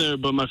never been there,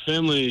 but my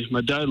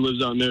dad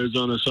lives out in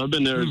Arizona, so I've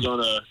been to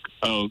Arizona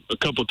a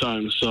couple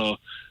times. So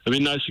it'd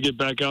be nice to get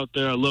back out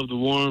there. I love the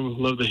warm,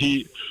 love the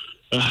heat.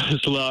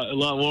 It's a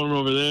lot warmer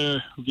over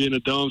there, being a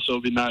dome, so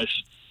it'll be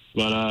nice.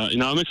 But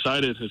I'm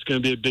excited. It's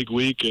going to be a big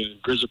week,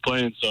 and Griz are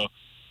playing, so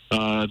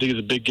I think it's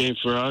a big game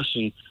for us,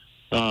 and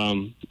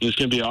it's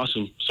going to be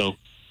awesome. So.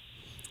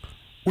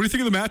 What do you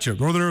think of the matchup?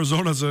 Northern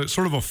Arizona is a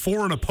sort of a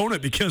foreign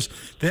opponent because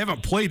they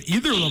haven't played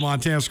either of the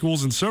Montana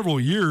schools in several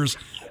years.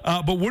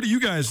 But what do you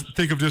guys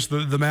think of just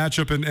the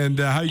matchup and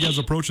how you guys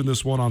approaching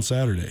this one on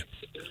Saturday?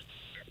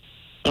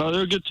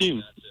 They're a good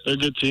team. They're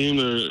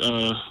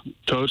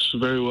coached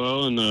very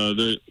well, and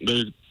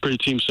they're pretty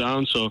team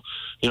sound. So,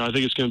 I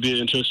think it's going to be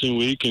an interesting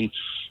week. And,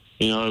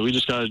 we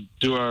just got to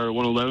do our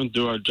 111th,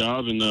 do our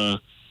job, and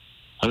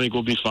I think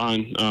we'll be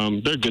fine.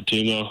 They're a good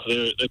team, though.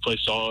 They play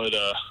solid.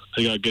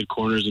 They got good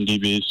corners and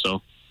DBs,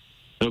 so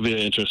it'll be an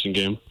interesting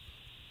game.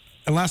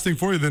 And last thing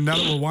for you, then, now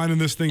that we're winding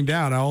this thing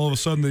down, now all of a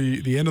sudden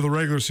the end of the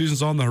regular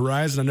season's on the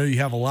horizon. I know you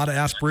have a lot of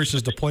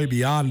aspirations to play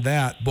beyond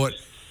that, but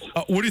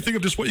what do you think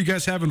of just what you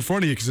guys have in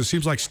front of you? Because it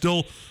seems like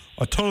still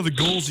a ton of the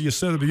goals that you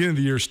set at the beginning of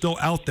the year are still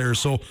out there.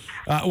 So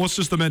what's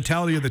just the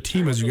mentality of the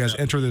team as you guys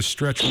enter this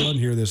stretch run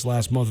here this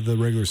last month of the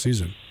regular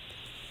season?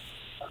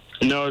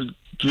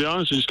 To be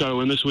honest, we just got to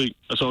win this week.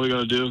 That's all we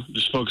got to do.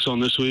 Just focus on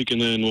this week, and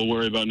then we'll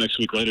worry about next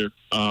week later.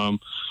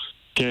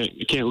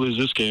 Can't lose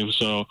this game.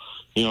 So,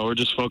 we're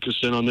just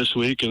focused in on this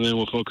week, and then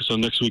we'll focus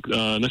on next week.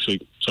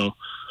 So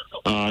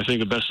I think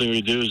the best thing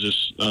we do is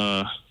just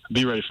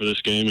be ready for this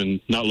game and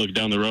not look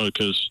down the road,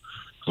 because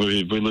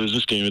if we lose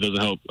this game, it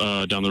doesn't help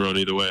down the road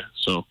either way.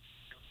 So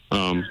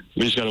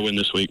we just got to win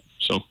this week.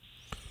 So.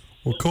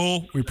 Well,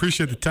 Cole, we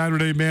appreciate the time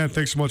today, man.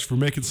 Thanks so much for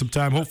making some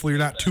time. Hopefully you're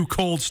not too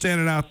cold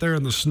standing out there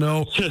in the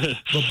snow.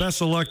 But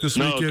best of luck this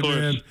weekend,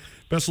 man.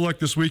 Best of luck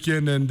this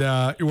weekend, and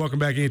you're welcome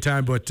back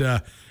anytime, but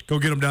go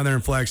get them down there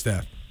in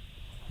Flagstaff.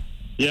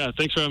 Yeah,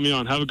 thanks for having me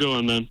on. Have a good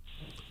one, man.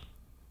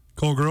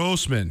 Cole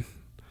Grossman,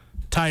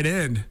 tight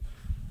end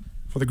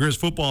for the Griz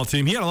football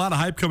team. He had a lot of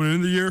hype coming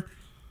into the year.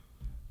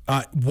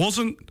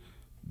 Wasn't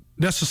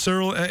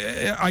necessarily,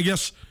 I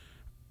guess,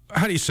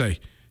 how do you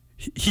say?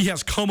 He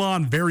has come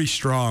on very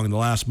strong in the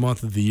last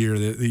month of the year.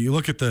 You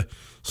look at the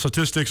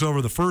statistics over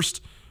the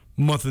first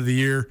month of the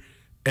year,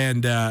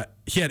 and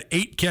he had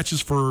 8 catches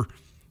for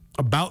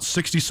about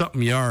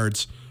 60-something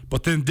yards.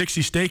 But then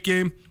Dixie State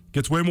game,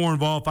 gets way more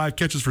involved, 5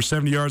 catches for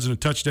 70 yards and a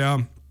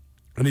touchdown.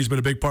 And he's been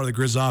a big part of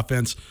the Grizz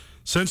offense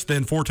since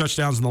then, 4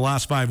 touchdowns in the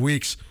last 5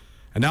 weeks.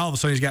 And now all of a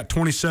sudden he's got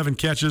 27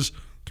 catches,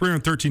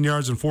 313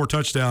 yards, and 4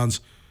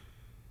 touchdowns.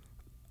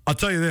 I'll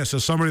tell you this,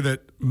 as somebody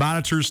that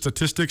monitors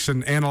statistics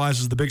and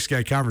analyzes the Big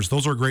Sky Conference,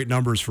 those are great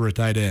numbers for a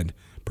tight end,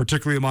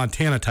 particularly a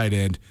Montana tight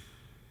end.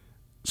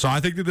 So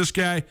I think that this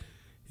guy,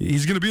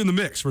 he's going to be in the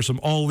mix for some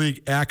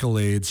all-league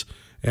accolades,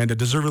 and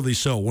deservedly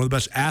so. One of the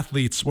best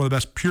athletes, one of the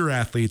best pure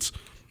athletes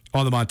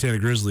on the Montana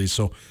Grizzlies.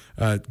 So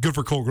good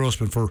for Cole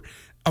Grossman for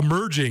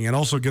emerging, and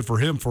also good for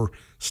him for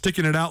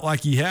sticking it out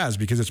like he has,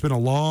 because it's been a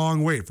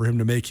long wait for him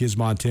to make his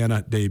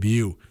Montana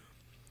debut.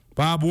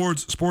 Bob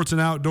Ward's Sports and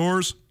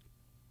Outdoors,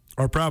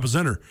 our proud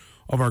presenter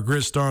of our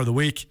Griz Star of the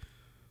Week.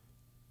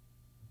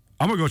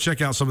 I'm going to go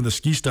check out some of the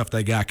ski stuff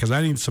they got, because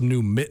I need some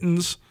new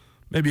mittens,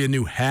 maybe a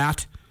new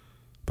hat.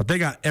 But they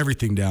got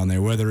everything down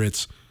there, whether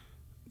it's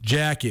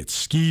jackets,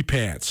 ski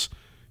pants.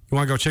 You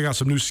want to go check out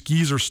some new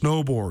skis or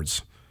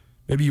snowboards.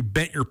 Maybe you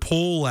bent your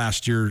pole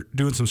last year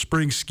doing some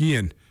spring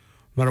skiing.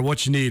 No matter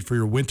what you need for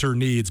your winter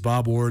needs,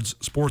 Bob Ward's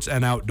Sports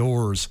and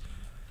Outdoors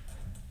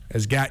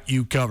has got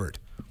you covered.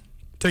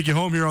 Take you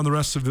home here on the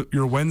rest of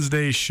your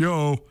Wednesday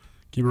show.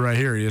 Keep it right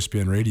here at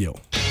ESPN Radio.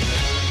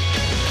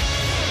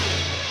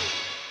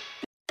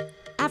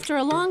 After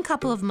a long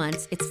couple of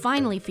months, it's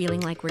finally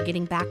feeling like we're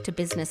getting back to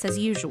business as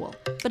usual.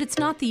 But it's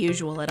not the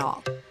usual at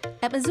all.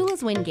 At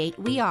Missoula's Wingate,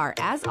 we are,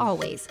 as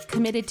always,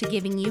 committed to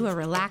giving you a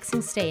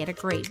relaxing stay at a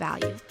great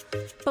value.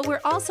 But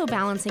we're also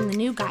balancing the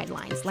new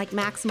guidelines like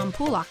maximum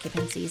pool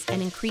occupancies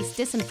and increased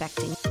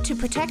disinfecting to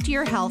protect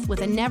your health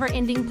with a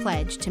never-ending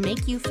pledge to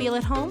make you feel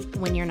at home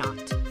when you're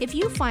not. If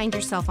you find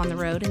yourself on the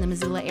road in the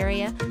Missoula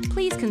area,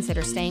 please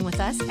consider staying with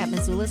us at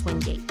Missoula's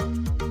Wingate.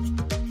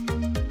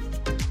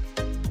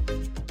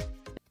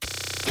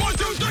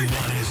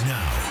 Nuanez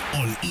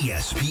now on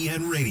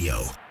ESPN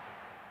Radio.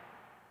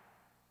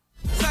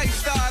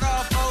 Start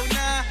off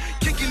 09,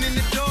 kicking in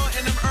the door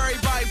and I'm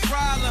everybody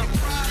problem.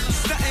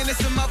 Stunting in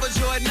some other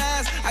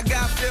Jordans. I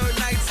got Phil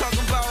Knight talking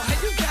about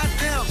how you got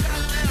them.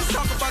 Let's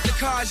talk about the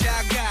cars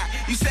y'all got.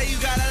 You say you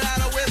got a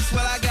lot of whips,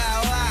 well I got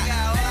a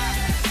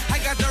lot. I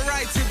got the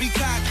right to be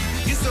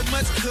cocky. Get so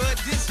much good,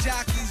 this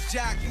jockeys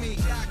jock me.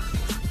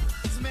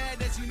 It's mad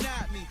that you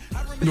not me.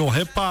 A little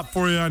hip hop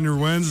for you on your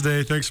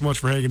Wednesday. Thanks so much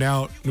for hanging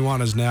out.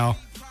 Nuanez now,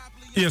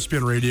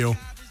 ESPN Radio,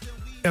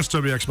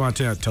 SWX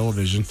Montana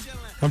Television.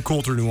 I'm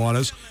Colter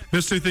Nuanez.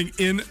 Missed anything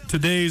in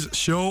today's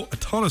show? A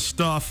ton of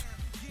stuff,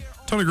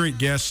 a ton of great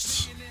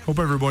guests. Hope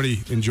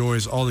everybody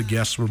enjoys all the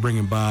guests we're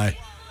bringing by,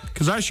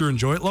 because I sure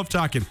enjoy it. Love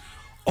talking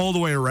all the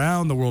way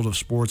around the world of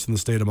sports in the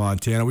state of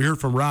Montana. We heard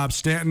from Rob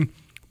Stanton,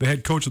 the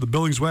head coach of the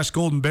Billings West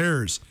Golden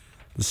Bears,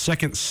 the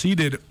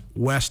second-seeded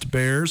West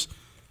Bears,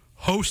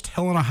 host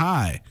Helena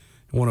High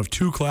in one of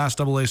 2 Class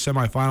AA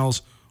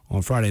semifinals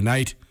on Friday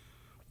night.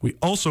 We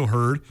also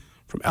heard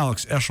from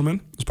Alex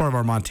Eshelman as part of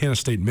our Montana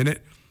State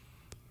Minute,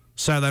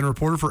 sideline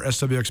reporter for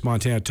SWX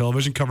Montana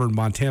Television, covering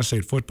Montana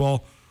State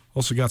football.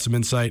 Also got some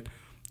insight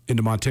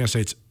into Montana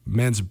State's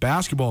men's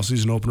basketball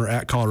season opener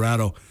at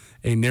Colorado,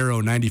 a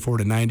narrow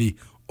 94-90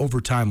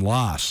 overtime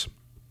loss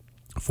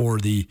for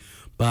the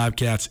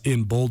Bobcats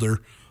in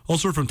Boulder.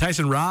 Also from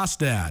Tyson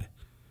Rostad,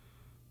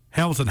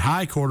 Hamilton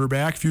High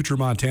quarterback, future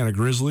Montana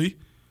Grizzly.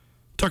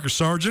 Tucker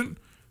Sargent,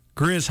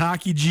 Grizz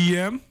hockey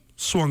GM,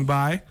 swung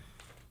by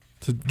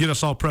to get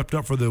us all prepped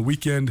up for the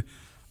weekend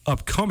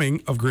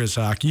upcoming of Grizz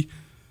hockey.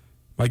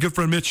 My good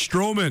friend Mitch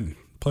Strohman,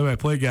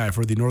 play-by-play guy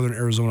for the Northern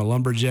Arizona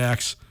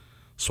Lumberjacks,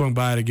 swung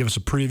by to give us a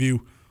preview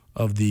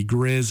of the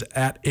Griz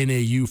at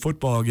NAU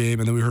football game.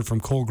 And then we heard from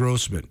Cole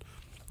Grossman.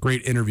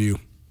 Great interview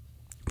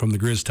from the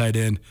Griz tight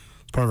end.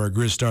 It's part of our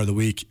Griz Star of the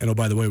Week. And oh,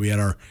 by the way, we had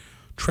our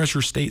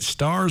Treasure State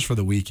Stars for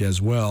the week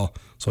as well.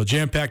 So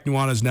jam-packed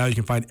Nuanez now. You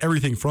can find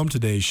everything from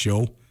today's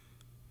show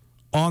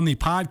on the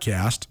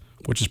podcast,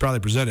 which is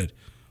proudly presented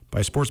by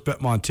Sportsbet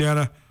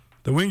Montana,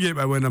 the Wingate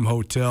by Wyndham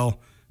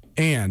Hotel,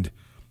 and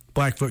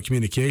Blackfoot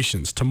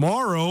Communications.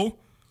 Tomorrow,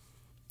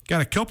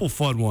 got a couple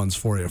fun ones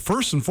for you.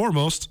 First and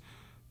foremost,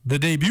 the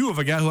debut of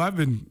a guy who I've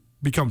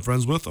become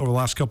friends with over the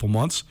last couple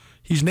months.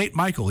 He's Nate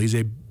Michael. He's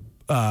a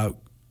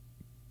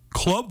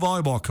club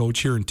volleyball coach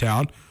here in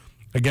town,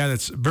 a guy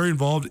that's very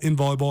involved in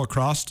volleyball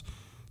across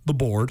the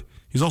board.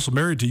 He's also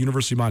married to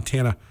University of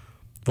Montana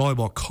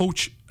volleyball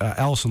coach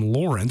Allison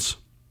Lawrence.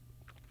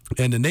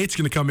 And Nate's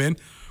going to come in.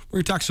 We're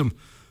going to talk some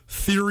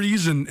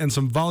theories and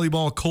some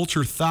volleyball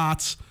culture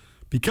thoughts,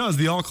 because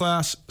the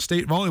all-class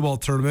state volleyball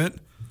tournament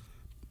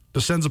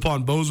descends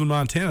upon Bozeman,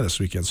 Montana this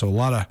weekend. So a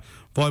lot of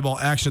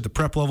volleyball action at the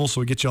prep level, so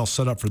we get you all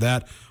set up for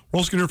that. We're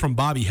also going to hear from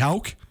Bobby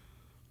Houck.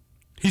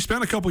 He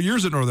spent a couple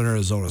years at Northern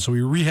Arizona, so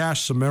we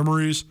rehashed some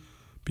memories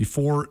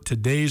before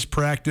today's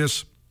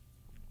practice.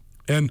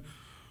 And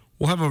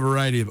we'll have a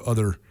variety of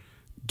other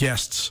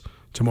guests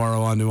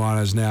tomorrow on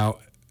Nuanez Now,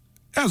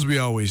 as we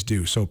always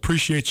do. So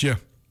appreciate you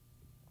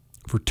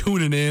for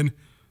tuning in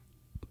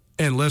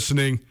and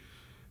listening.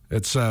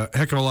 It's a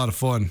heck of a lot of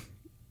fun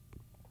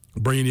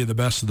bringing you the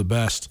best of the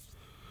best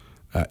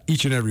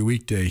each and every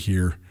weekday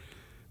here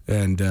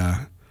And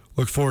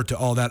look forward to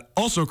all that.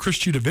 Also, Chris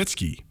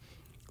Chudovitsky,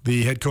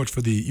 the head coach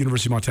for the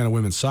University of Montana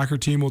women's soccer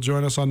team, will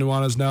join us on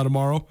Nuanez Now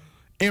tomorrow.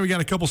 And we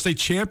got a couple state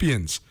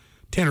champions.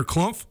 Tanner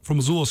Klumpf from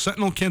Missoula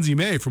Sentinel, Kenzie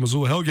May from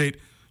Missoula Hellgate,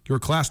 your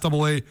Class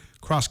AA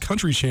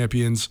cross-country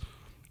champions.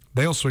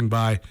 They'll swing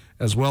by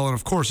as well. And,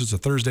 of course, it's a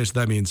Thursday, so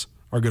that means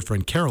our good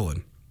friend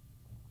Carolyn,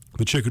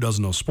 the chick who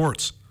doesn't know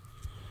sports,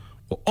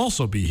 will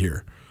also be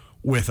here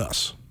with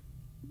us.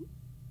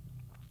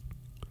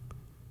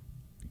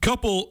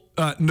 Couple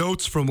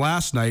notes from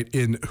last night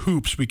in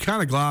hoops. We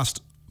kind of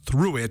glossed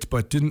through it,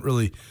 but didn't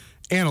really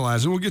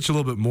analyze it. We'll get you a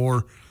little bit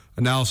more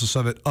analysis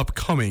of it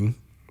upcoming.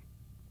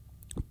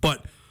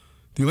 But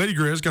the Lady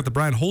Griz got the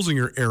Brian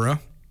Holzinger era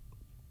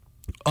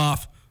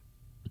off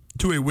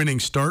to a winning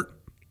start.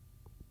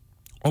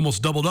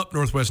 Almost doubled up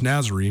Northwest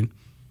Nazarene.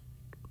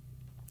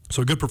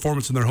 So a good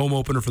performance in their home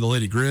opener for the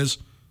Lady Griz.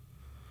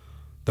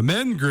 The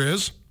men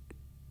Griz,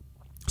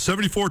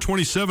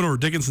 74-27 over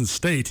Dickinson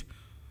State.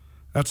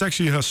 That's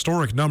actually a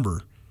historic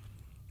number.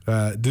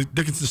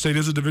 Dickinson State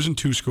is a Division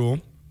II school,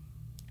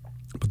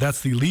 but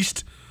that's the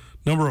least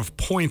number of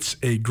points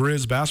a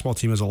Griz basketball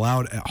team has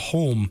allowed at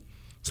home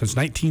since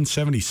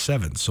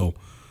 1977. So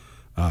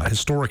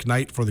historic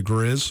night for the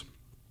Griz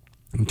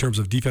in terms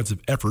of defensive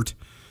effort.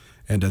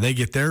 And they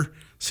get their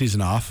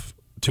season off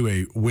to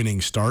a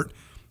winning start.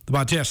 The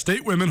Montana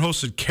State women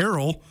hosted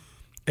Carroll,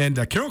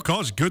 and Carroll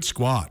College, good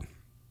squad.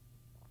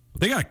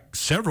 They got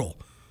several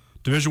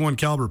Division I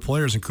caliber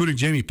players, including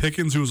Jamie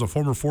Pickens, who was a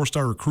former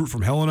four-star recruit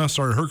from Helena,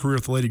 started her career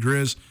with the Lady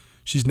Griz.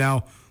 She's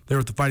now there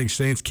with the Fighting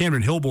Saints.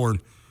 Cameron Hilborn,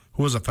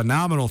 who was a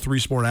phenomenal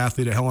three-sport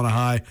athlete at Helena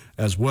High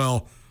as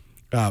well.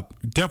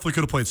 Definitely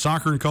could have played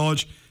soccer in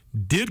college.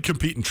 Did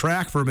compete in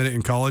track for a minute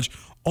in college.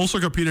 Also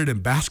competed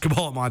in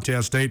basketball at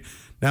Montana State.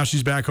 Now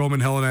she's back home in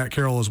Helena at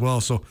Carroll as well.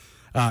 So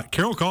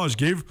Carroll College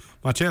gave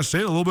Montana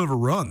State a little bit of a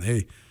run.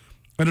 They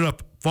ended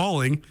up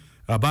falling.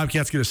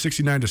 Bobcats get a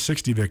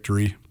 69-60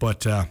 victory,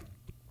 but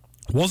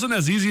wasn't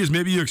as easy as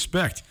maybe you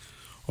expect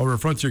over a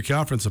Frontier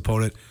Conference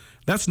opponent.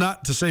 That's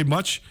not to say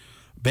much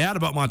bad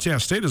about Montana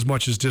State as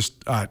much as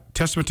just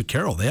testament to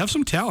Carroll. They have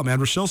some talent, man.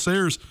 Rochelle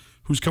Sayers,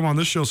 who's come on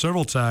this show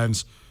several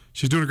times,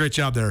 she's doing a great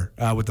job there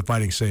with the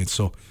Fighting Saints.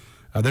 So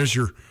there's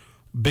your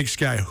Big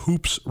Sky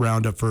Hoops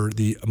roundup for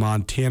the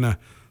Montana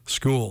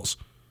schools.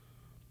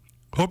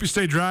 Hope you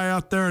stay dry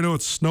out there. I know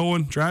it's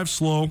snowing. Drive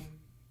slow.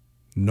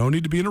 No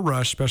need to be in a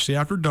rush, especially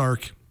after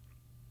dark.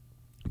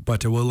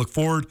 But we'll look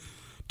forward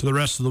to the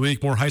rest of the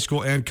week. More high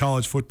school and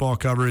college football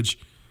coverage,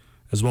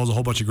 as well as a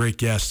whole bunch of great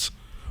guests.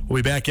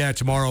 We'll be back at it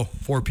tomorrow,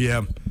 4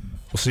 p.m.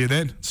 We'll see you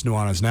then. It's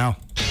Nuanez Now.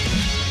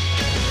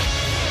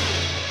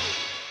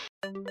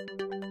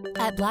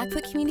 At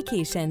Blackfoot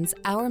Communications,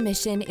 our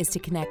mission is to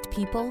connect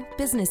people,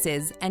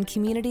 businesses, and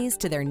communities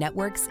to their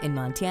networks in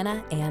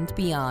Montana and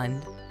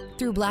beyond.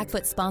 Through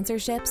Blackfoot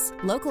sponsorships,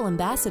 local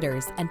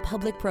ambassadors, and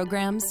public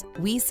programs,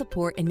 we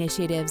support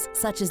initiatives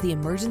such as the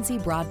Emergency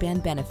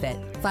Broadband Benefit,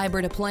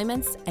 fiber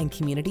deployments, and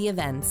community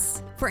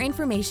events. For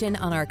information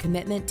on our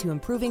commitment to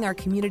improving our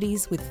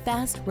communities with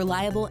fast,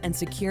 reliable, and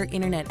secure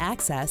internet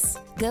access,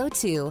 go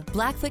to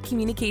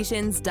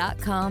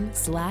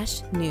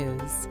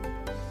blackfootcommunications.com/news.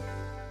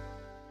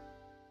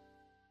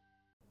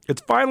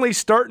 It's finally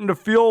starting to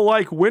feel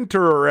like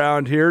winter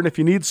around here, and if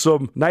you need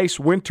some nice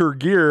winter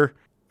gear,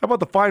 how about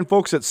the fine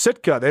folks at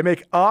Sitka? They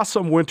make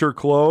awesome winter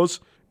clothes,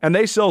 and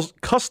they sell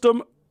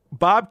custom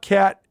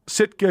Bobcat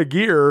Sitka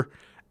gear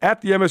at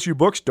the MSU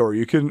Bookstore.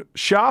 You can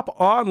shop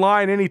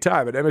online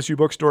anytime at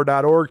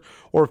msubookstore.org,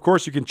 or, of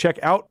course, you can check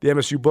out the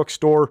MSU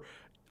Bookstore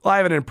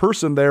live and in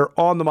person there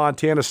on the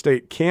Montana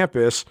State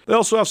campus. They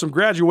also have some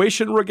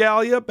graduation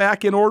regalia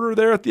back in order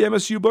there at the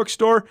MSU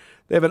Bookstore.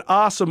 They have an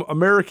awesome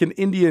American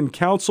Indian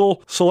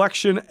Council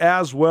selection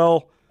as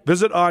well.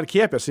 Visit on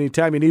campus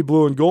anytime you need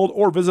blue and gold,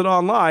 or visit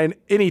online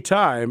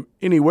anytime,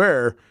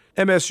 anywhere,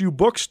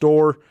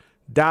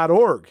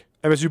 msubookstore.org.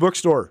 MSU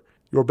Bookstore,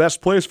 your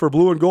best place for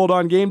blue and gold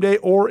on game day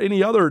or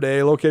any other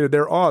day, located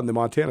there on the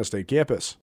Montana State campus.